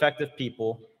Highly Effective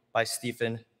People by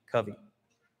Stephen Covey.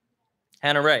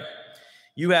 Hannah Ray,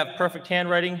 you have perfect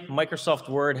handwriting. Microsoft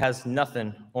Word has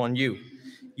nothing on you.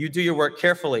 You do your work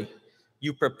carefully.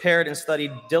 You prepared and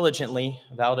studied diligently.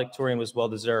 Valedictorian was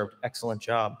well-deserved. Excellent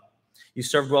job. You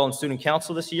served well in student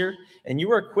council this year, and you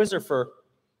were a quizzer for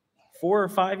 4 or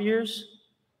 5 years,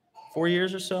 4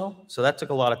 years or so. So that took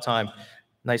a lot of time.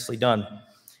 Nicely done.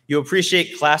 You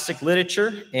appreciate classic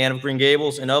literature, Anne of Green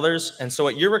Gables and others. And so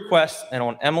at your request and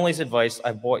on Emily's advice,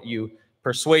 I bought you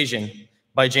Persuasion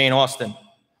by Jane Austen.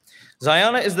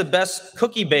 Ziana is the best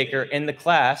cookie baker in the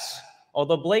class,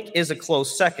 although Blake is a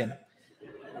close second.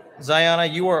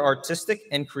 Ziana, you are artistic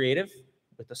and creative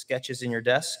with the sketches in your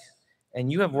desk. And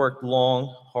you have worked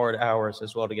long, hard hours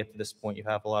as well to get to this point. You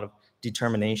have a lot of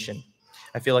determination.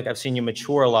 I feel like I've seen you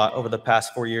mature a lot over the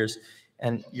past 4 years,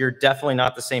 and you're definitely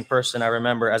not the same person I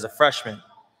remember as a freshman.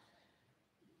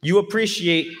 You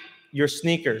appreciate your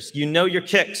sneakers. You know your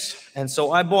kicks. And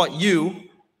so I bought you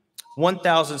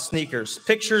 1,000 Sneakers,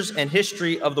 Pictures and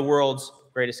History of the World's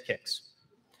Greatest Kicks.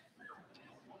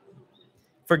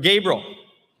 For Gabriel,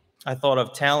 I thought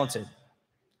of talented,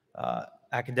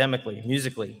 academically,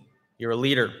 musically. You're a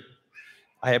leader.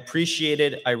 I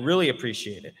really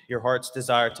appreciated your heart's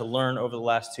desire to learn over the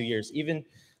last 2 years, even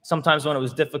sometimes when it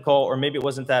was difficult or maybe it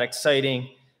wasn't that exciting.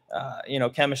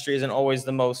 Chemistry isn't always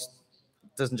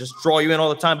doesn't just draw you in all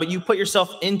the time, but you put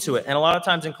yourself into it. And a lot of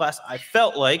times in class, I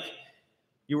felt like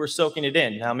you were soaking it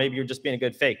in. Now, maybe you're just being a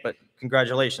good fake, but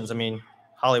congratulations. I mean,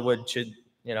 Hollywood should,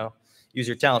 use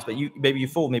your talents, but maybe you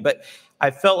fooled me. But I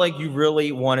felt like you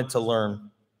really wanted to learn.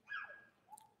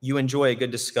 You enjoy a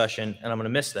good discussion, and I'm going to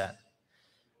miss that.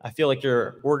 I feel like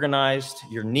you're organized,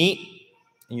 you're neat,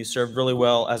 and you served really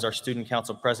well as our student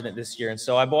council president this year. And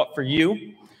so I bought for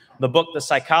you the book, The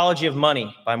Psychology of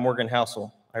Money by Morgan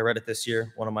Housel. I read it this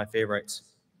year, one of my favorites.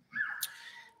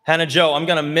 Hannah Jo, I'm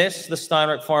going to miss the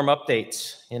Steinrich Farm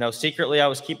updates. Secretly I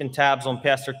was keeping tabs on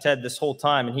Pastor Ted this whole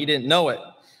time, and he didn't know it.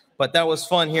 but that was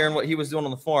fun hearing what he was doing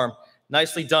on the farm.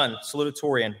 Nicely done,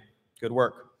 salutatorian. Good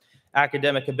work.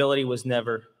 Academic ability was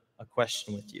never a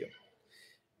question with you.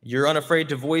 You're unafraid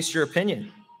to voice your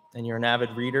opinion, and you're an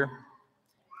avid reader.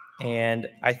 And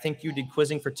I think you did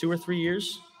quizzing for 2 or 3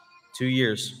 years? 2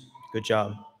 years. Good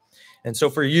job. And so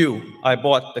for you, I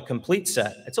bought the complete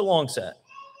set. It's a long set.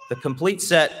 The complete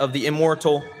set of the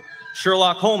immortal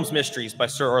Sherlock Holmes mysteries by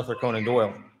Sir Arthur Conan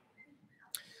Doyle.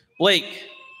 Blake,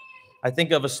 I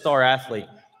think of a star athlete,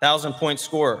 1,000-point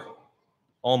scorer,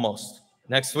 almost.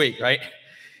 Next week, right?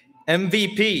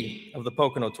 MVP of the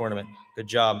Pocono tournament. Good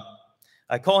job.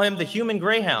 I call him the human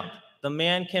greyhound. The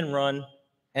man can run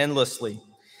endlessly.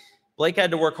 Blake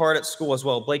had to work hard at school as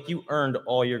well. Blake, you earned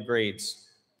all your grades.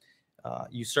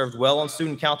 You served well on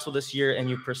student council this year, and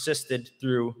you persisted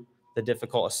through the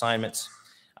difficult assignments.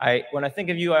 When I think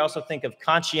of you, I also think of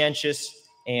conscientious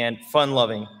and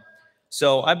fun-loving.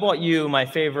 So I bought you my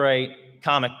favorite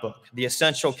comic book, The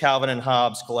Essential Calvin and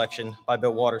Hobbes Collection by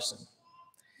Bill Watterson.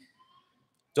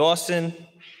 Dawson,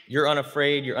 you're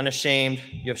unafraid, you're unashamed,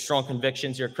 you have strong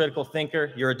convictions, you're a critical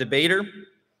thinker, you're a debater,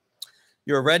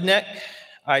 you're a redneck.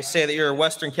 I say that you're a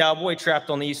Western cowboy trapped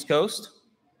on the East Coast.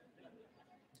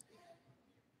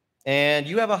 And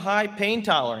you have a high pain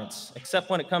tolerance, except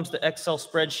when it comes to Excel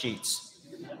spreadsheets.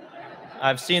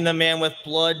 I've seen the man with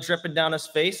blood dripping down his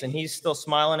face, and he's still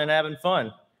smiling and having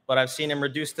fun. But I've seen him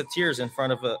reduce to tears in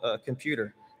front of a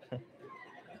computer.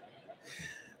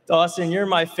 Dawson, you're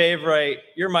my favorite.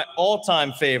 You're my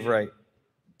all-time favorite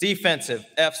defensive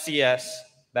FCS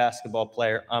basketball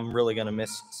player. I'm really going to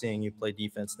miss seeing you play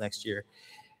defense next year.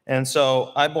 And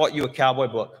so I bought you a cowboy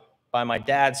book by my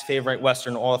dad's favorite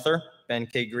Western author, Ben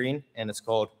K. Green, and it's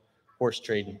called Horse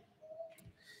Trading.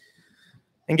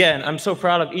 Again, I'm so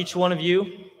proud of each one of you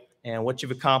and what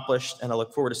you've accomplished, and I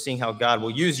look forward to seeing how God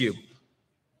will use you.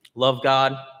 Love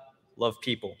God, love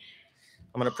people.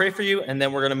 I'm going to pray for you, and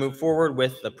then we're going to move forward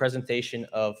with the presentation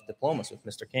of diplomas with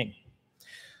Mr. King.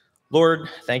 Lord,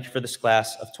 thank you for this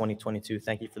class of 2022.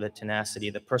 Thank you for the tenacity,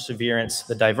 the perseverance,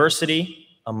 the diversity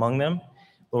among them.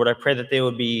 Lord, I pray that they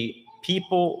would be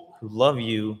people who love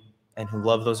you and who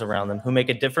love those around them, who make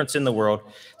a difference in the world,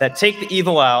 that take the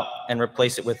evil out and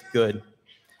replace it with good.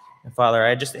 And Father,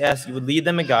 I just ask you would lead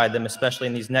them and guide them, especially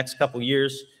in these next couple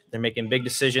years. They're making big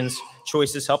decisions,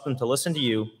 choices. Help them to listen to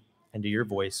you and to your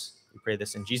voice. We pray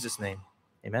this in Jesus' name.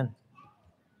 Amen.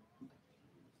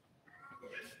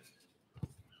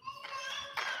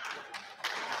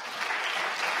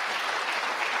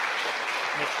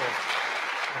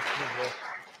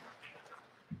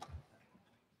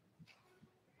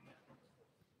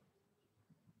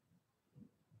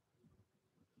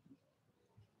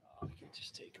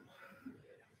 Just take them.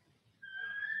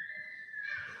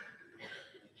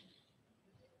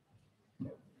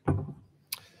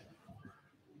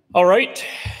 All right,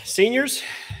 seniors,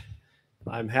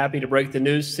 I'm happy to break the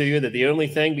news to you that the only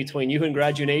thing between you and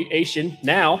graduation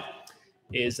now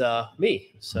is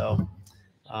me. So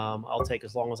I'll take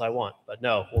as long as I want, but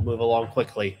no, we'll move along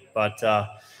quickly. But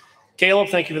Caleb,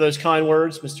 thank you for those kind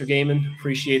words. Mr. Gaiman,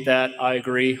 appreciate that. I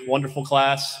agree. Wonderful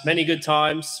class. Many good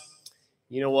times.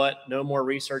 You know what? No more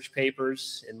research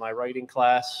papers in my writing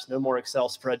class. No more Excel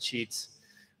spreadsheets.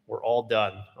 We're all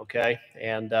done, okay?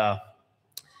 And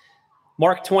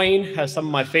Mark Twain has some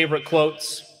of my favorite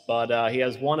quotes, but he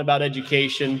has one about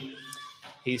education.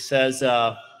 He says,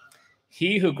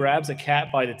 he who grabs a cat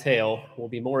by the tail will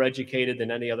be more educated than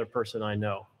any other person I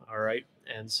know, all right?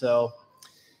 And so,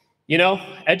 you know,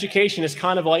 education is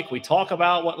kind of like we talk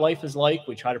about what life is like.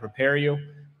 We try to prepare you,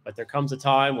 but there comes a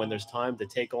time when there's time to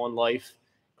take on life,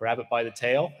 grab it by the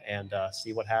tail, and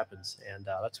see what happens. And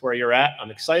that's where you're at.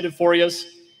 I'm excited for you.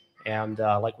 And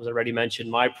like was already mentioned,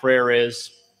 my prayer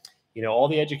is, you know, all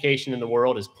the education in the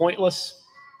world is pointless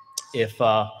if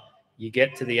you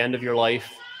get to the end of your life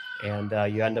and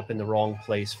you end up in the wrong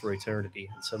place for eternity.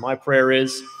 And so my prayer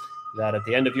is that at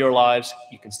the end of your lives,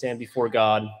 you can stand before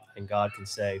God and God can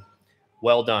say,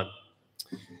 well done.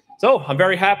 So I'm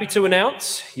very happy to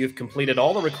announce you've completed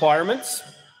all the requirements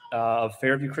of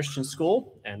Fairview Christian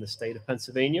School and the state of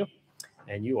Pennsylvania,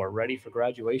 and you are ready for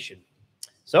graduation.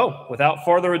 So without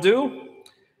further ado,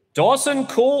 Dawson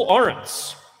Cool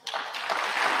Arntz.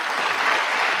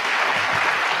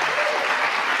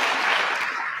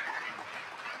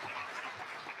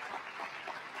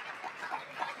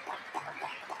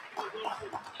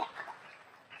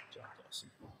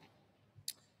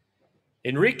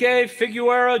 Enrique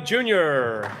Figueroa,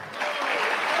 Jr.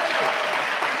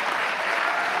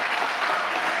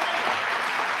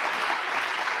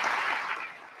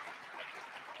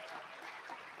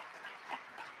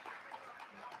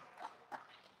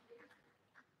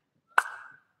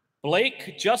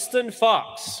 Blake Justin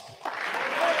Fox.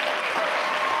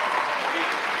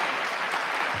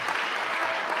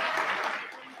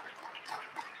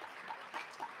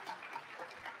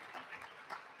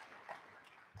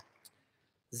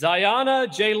 Zayana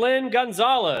Jaylin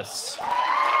Gonzalez.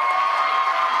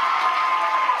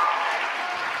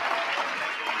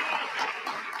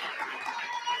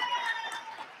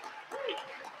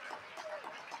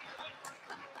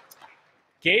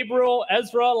 Gabriel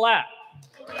Ezra Lapp.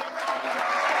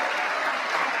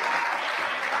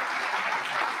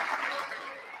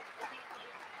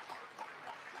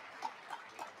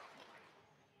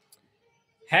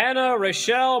 Hannah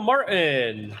Rochelle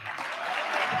Martin.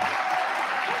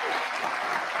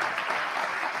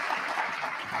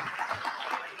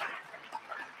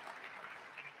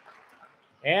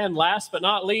 And last but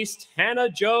not least, Hannah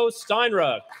Jo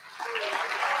Steinruck.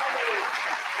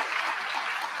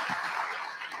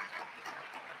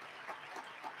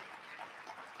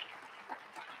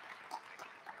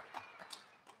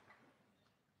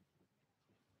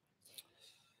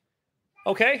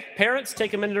 Okay, parents,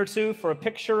 take a minute or two for a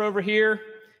picture over here.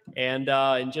 And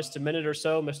in just a minute or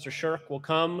so, Mr. Shirk will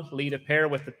come lead a prayer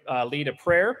with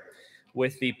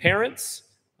the parents.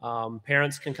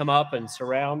 Parents can come up and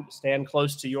stand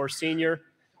close to your senior.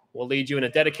 We'll lead you in a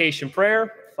dedication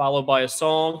prayer, followed by a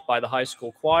song by the high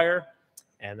school choir,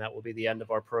 and that will be the end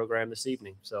of our program this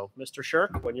evening. So, Mr.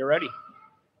 Shirk, when you're ready.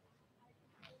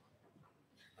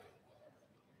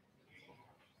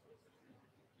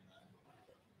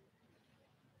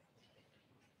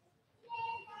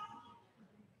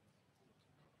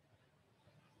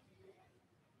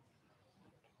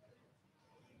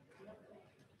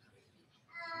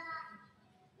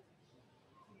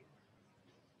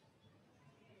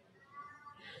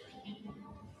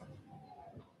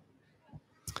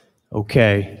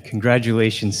 Okay,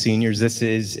 congratulations, seniors. This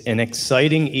is an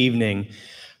exciting evening.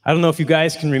 I don't know if you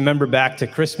guys can remember back to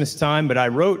Christmas time, but I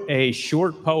wrote a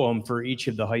short poem for each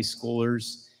of the high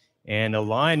schoolers. And a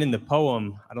line in the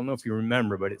poem, I don't know if you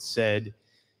remember, but it said,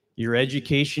 "Your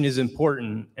education is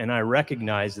important, and I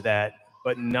recognize that,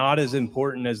 but not as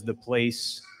important as the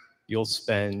place you'll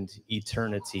spend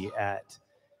eternity at."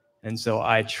 And so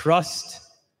I trust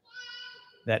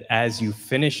that as you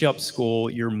finish up school,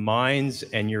 your minds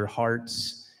and your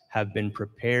hearts have been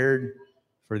prepared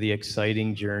for the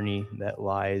exciting journey that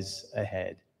lies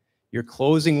ahead. You're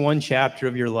closing one chapter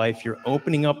of your life. You're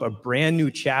opening up a brand new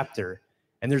chapter,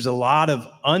 and there's a lot of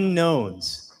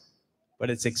unknowns, but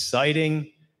it's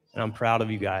exciting, and I'm proud of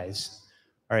you guys.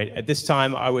 All right, at this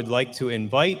time, I would like to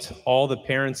invite all the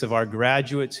parents of our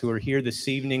graduates who are here this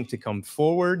evening to come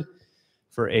forward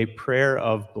for a prayer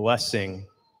of blessing.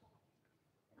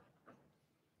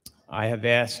 I have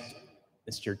asked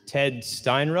Mr. Ted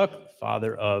Steinruck,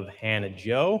 father of Hannah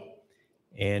Jo,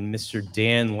 and Mr.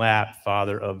 Dan Lapp,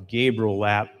 father of Gabriel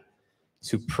Lapp,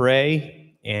 to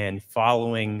pray, and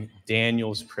following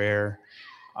Daniel's prayer,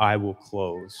 I will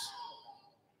close.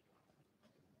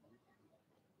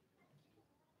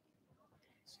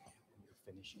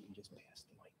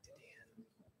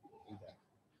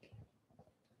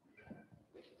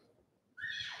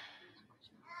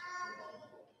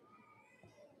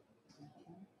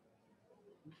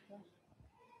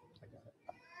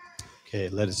 Okay,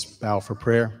 let us bow for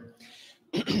prayer.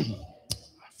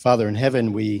 Father in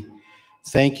heaven, we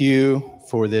thank you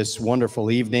for this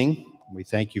wonderful evening. We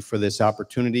thank you for this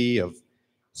opportunity of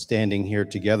standing here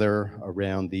together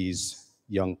around these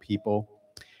young people.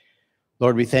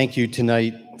 Lord, we thank you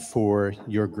tonight for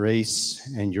your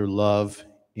grace and your love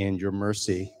and your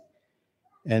mercy.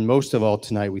 And most of all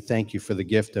tonight, we thank you for the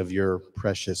gift of your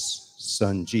precious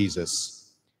Son, Jesus.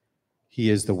 He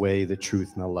is the way, the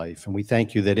truth, and the life. And we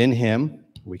thank you that in him,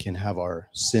 we can have our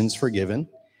sins forgiven.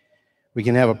 We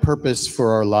can have a purpose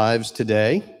for our lives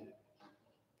today.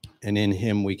 And in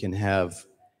him, we can have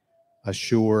a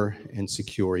sure and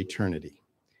secure eternity.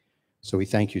 So we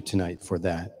thank you tonight for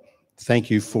that. Thank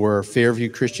you for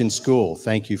Fairview Christian School.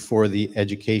 Thank you for the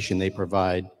education they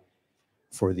provide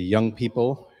for the young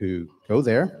people who go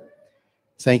there.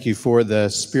 Thank you for the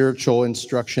spiritual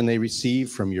instruction they receive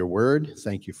from your word.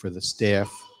 Thank you for the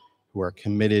staff who are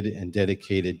committed and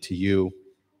dedicated to you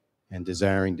and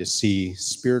desiring to see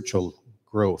spiritual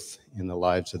growth in the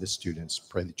lives of the students.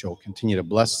 Pray that you'll continue to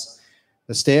bless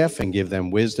the staff and give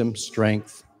them wisdom,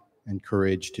 strength, and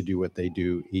courage to do what they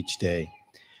do each day.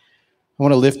 I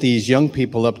want to lift these young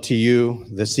people up to you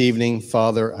this evening.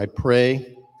 Father, I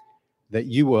pray that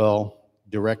you will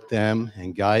direct them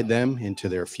and guide them into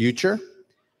their future.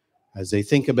 As they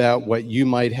think about what you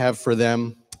might have for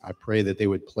them, I pray that they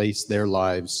would place their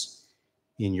lives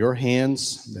in your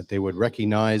hands, that they would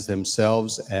recognize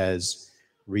themselves as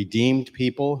redeemed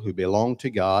people who belong to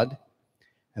God,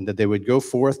 and that they would go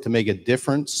forth to make a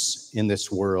difference in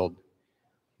this world.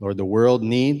 Lord, the world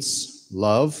needs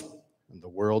love, and the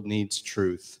world needs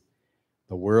truth.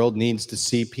 The world needs to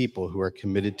see people who are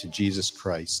committed to Jesus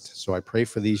Christ. So I pray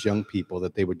for these young people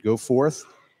that they would go forth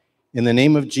in the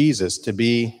name of Jesus to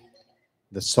be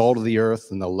the salt of the earth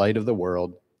and the light of the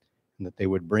world, and that they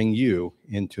would bring you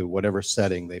into whatever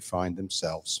setting they find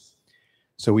themselves.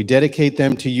 So we dedicate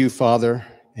them to you, Father,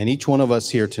 and each one of us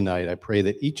here tonight, I pray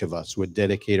that each of us would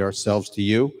dedicate ourselves to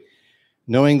you,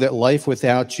 knowing that life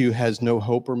without you has no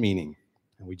hope or meaning.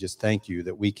 And we just thank you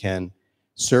that we can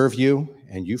serve you,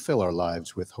 and you fill our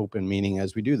lives with hope and meaning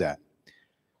as we do that.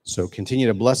 So continue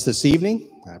to bless this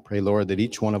evening. I pray, Lord, that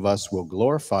each one of us will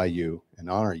glorify you and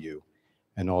honor you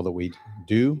in all that we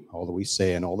do, all that we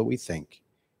say, and all that we think.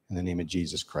 In the name of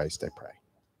Jesus Christ, I pray.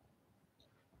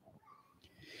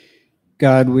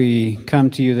 God, we come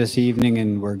to you this evening,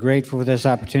 and we're grateful for this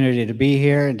opportunity to be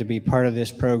here and to be part of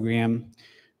this program.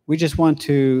 We just want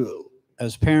to,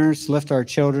 as parents, lift our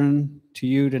children to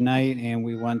you tonight, and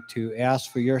we want to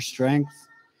ask for your strength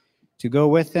to go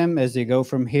with them as they go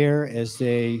from here, as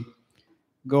they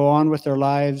go on with their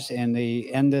lives and they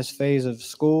end this phase of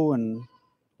school and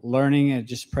learning, and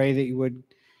just pray that you would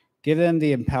give them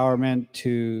the empowerment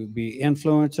to be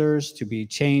influencers, to be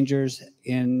changers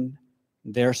in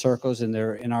their circles,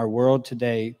 in our world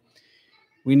today.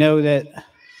 We know that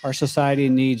our society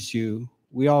needs you.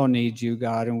 We all need you,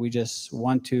 God, and we just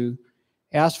want to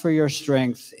ask for your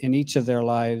strength in each of their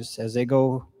lives as they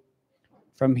go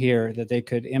from here, that they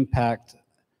could impact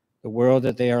the world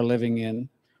that they are living in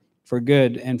for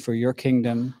good and for your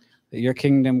kingdom, that your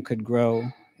kingdom could grow,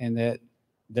 and that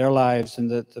their lives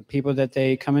and that the people that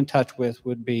they come in touch with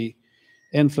would be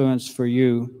influenced for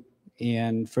you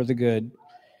and for the good.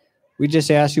 We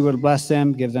just ask you would bless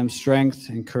them, give them strength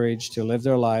and courage to live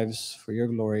their lives for your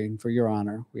glory and for your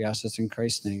honor. We ask this in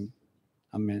Christ's name.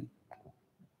 Amen.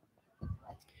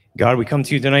 God, we come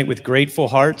to you tonight with grateful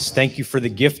hearts. Thank you for the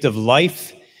gift of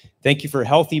life. Thank you for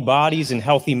healthy bodies and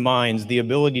healthy minds, the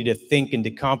ability to think and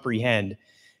to comprehend.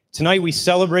 Tonight we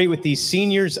celebrate with these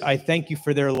seniors. I thank you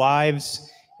for their lives.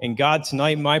 And God,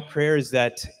 tonight my prayer is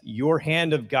that your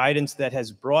hand of guidance that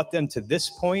has brought them to this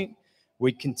point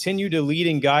would continue to lead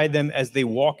and guide them as they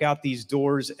walk out these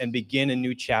doors and begin a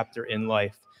new chapter in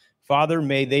life. Father,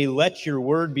 may they let your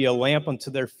word be a lamp unto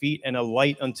their feet and a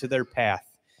light unto their path.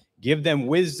 Give them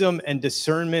wisdom and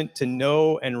discernment to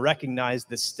know and recognize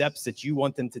the steps that you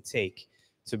want them to take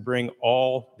to bring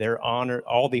all the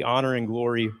honor and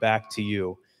glory back to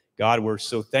you. God, we're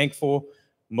so thankful,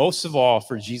 most of all,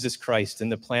 for Jesus Christ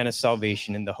and the plan of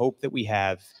salvation and the hope that we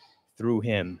have through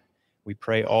him. We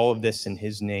pray all of this in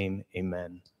his name.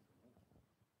 Amen.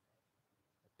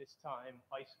 At this time,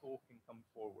 high school can come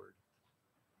forward.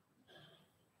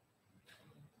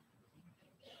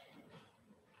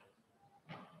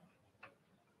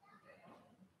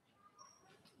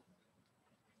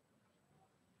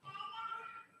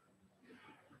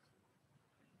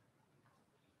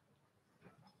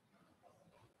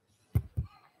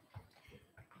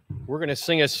 We're going to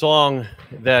sing a song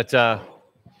that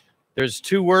there's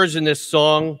two words in this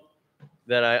song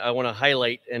that I want to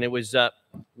highlight, and it was I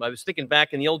was thinking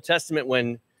back in the Old Testament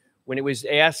when it was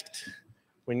asked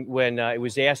when it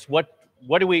was asked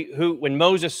when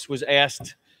Moses was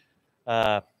asked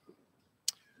who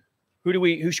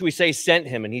should we say sent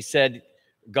him, and he said,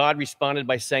 God responded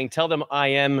by saying, tell them I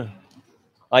am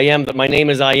that my name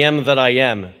is I am that I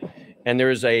am. And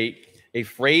there's a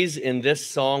phrase in this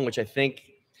song which I think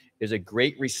is a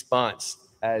great response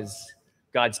as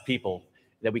God's people,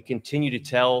 that we continue to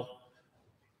tell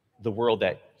the world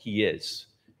that he is.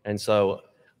 And so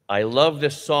I love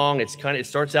this song. It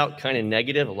starts out kind of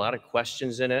negative, a lot of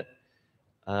questions in it.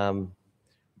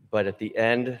 But at the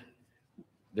end,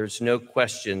 there's no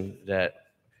question that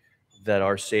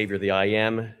our Savior, the I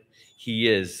am, he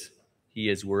is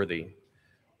worthy.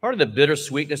 Part of the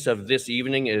bittersweetness of this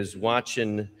evening is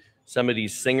watching some of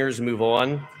these singers move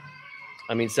on.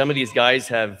 I mean, some of these guys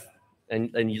have,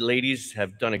 and ladies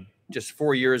have done just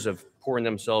 4 years of pouring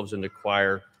themselves into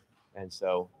choir. And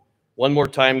so one more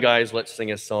time, guys, let's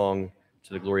sing a song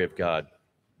to the glory of God.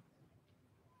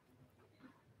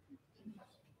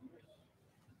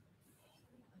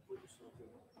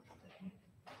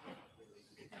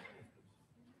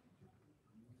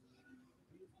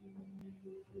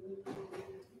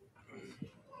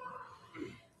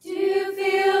 Do you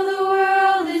feel the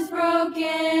world is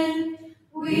broken?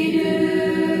 We do.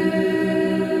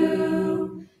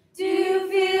 Do you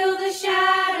feel the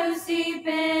shadows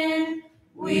deepen?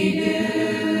 We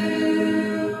do.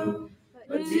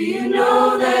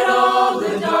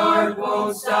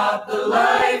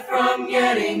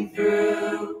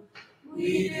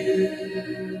 we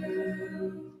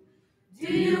do.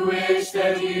 Do you wish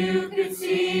that you could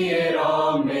see it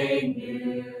all made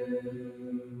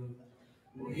new?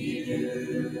 We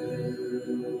do.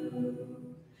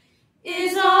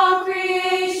 Is all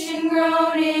creation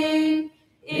groaning?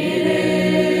 It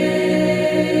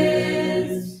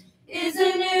is. Is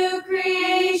a new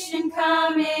creation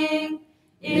coming?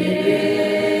 It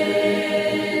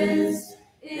is.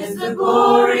 Is the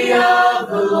glory of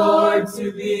the Lord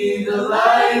to be the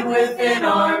light within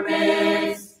our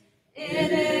midst?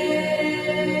 It is.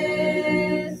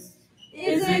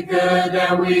 Is it good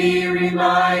that we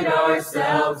remind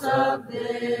ourselves of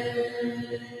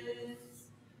this?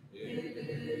 It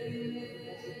is.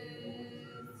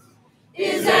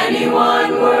 Is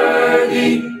anyone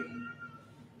worthy?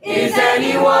 Is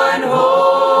anyone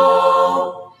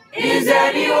whole? Is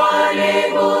anyone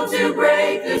able to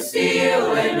break the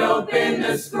seal and open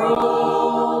the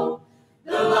scroll?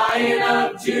 The Lion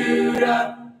of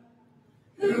Judah,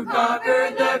 who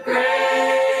conquered the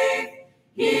grave.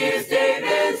 He is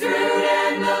David's root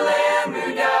and the Lamb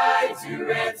who died to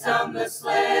ransom the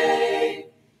slave.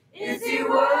 Is he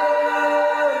worthy?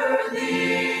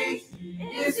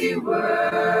 Is he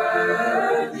worthy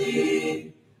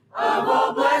of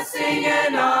all blessing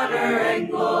and honor and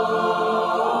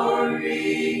glory?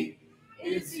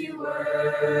 Is he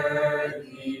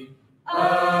worthy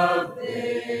of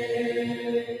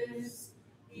this?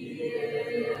 He is.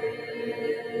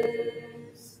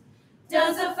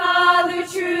 Does the Father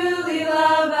truly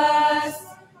love us?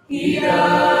 He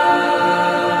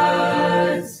does.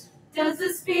 Does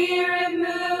the Spirit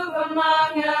move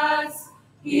among us?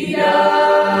 He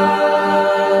does.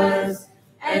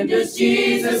 And does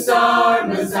Jesus, our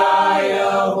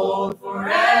Messiah, hold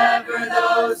forever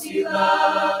those he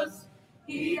loves?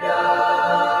 He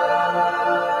does.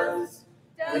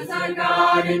 Does our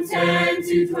God intend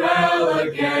to dwell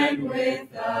again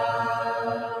with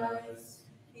us?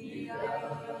 He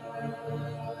does.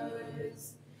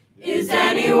 Is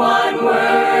anyone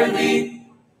worthy?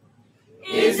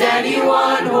 Is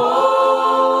anyone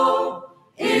whole?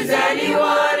 Is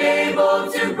anyone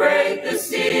able to break the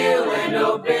seal and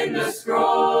open the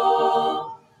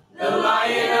scroll? The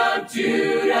Lion of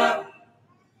Judah,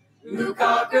 who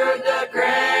conquered the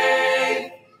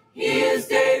grave. He is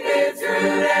David's root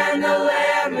and the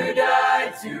Lamb who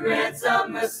died to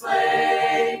ransom the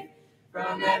slave.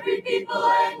 From every people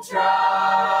and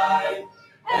tribe,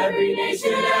 every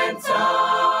nation and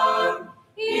tongue,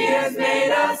 he has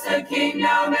made us a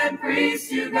kingdom and priests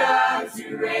to God,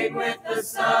 to reign with the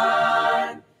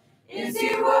Son. Is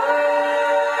he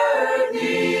worthy?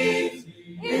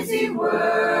 Is he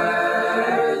worthy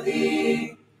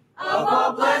of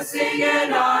all blessing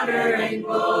and honor and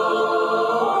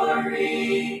glory?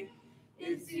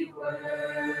 Is he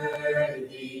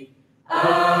worthy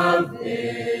of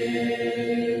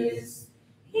this?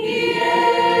 He is.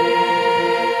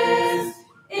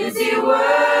 Is he worthy?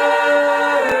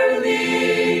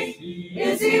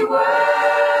 Is he worthy?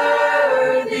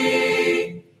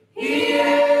 He is.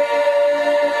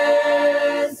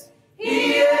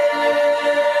 He is.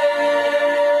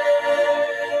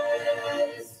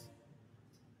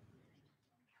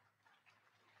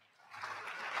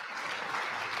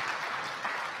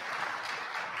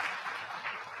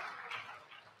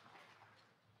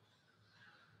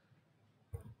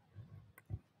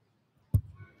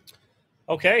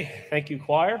 Okay, thank you,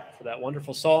 choir, for that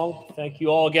wonderful song. Thank you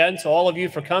all again to all of you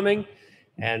for coming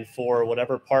and for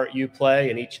whatever part you play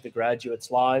in each of the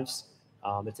graduates' lives.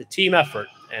 It's a team effort,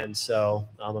 and so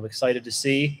I'm excited to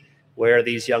see where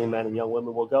these young men and young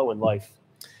women will go in life.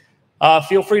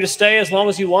 Feel free to stay as long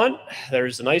as you want.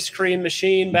 There's an ice cream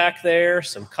machine back there,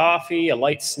 some coffee, a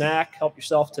light snack. Help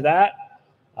yourself to that.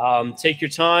 Take your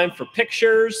time for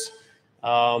pictures.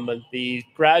 The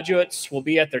graduates will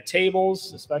be at their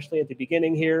tables, especially at the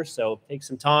beginning here, so take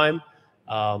some time,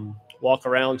 walk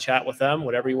around, chat with them,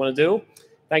 whatever you want to do.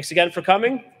 Thanks again for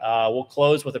coming. We'll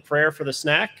close with a prayer for the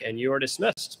snack, and you are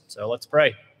dismissed. So let's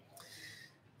pray.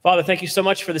 Father, thank you so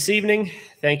much for this evening.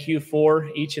 Thank you for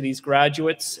each of these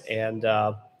graduates and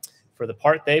for the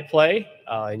part they play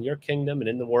in your kingdom and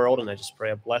in the world, and I just pray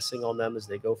a blessing on them as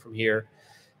they go from here.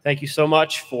 Thank you so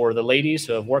much for the ladies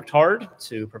who have worked hard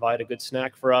to provide a good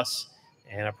snack for us.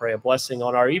 And I pray a blessing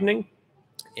on our evening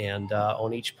and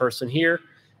on each person here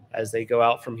as they go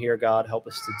out from here. God, help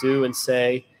us to do and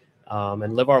say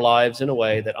and live our lives in a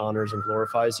way that honors and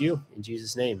glorifies you. In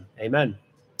Jesus' name, amen.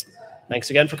 Thanks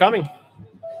again for coming.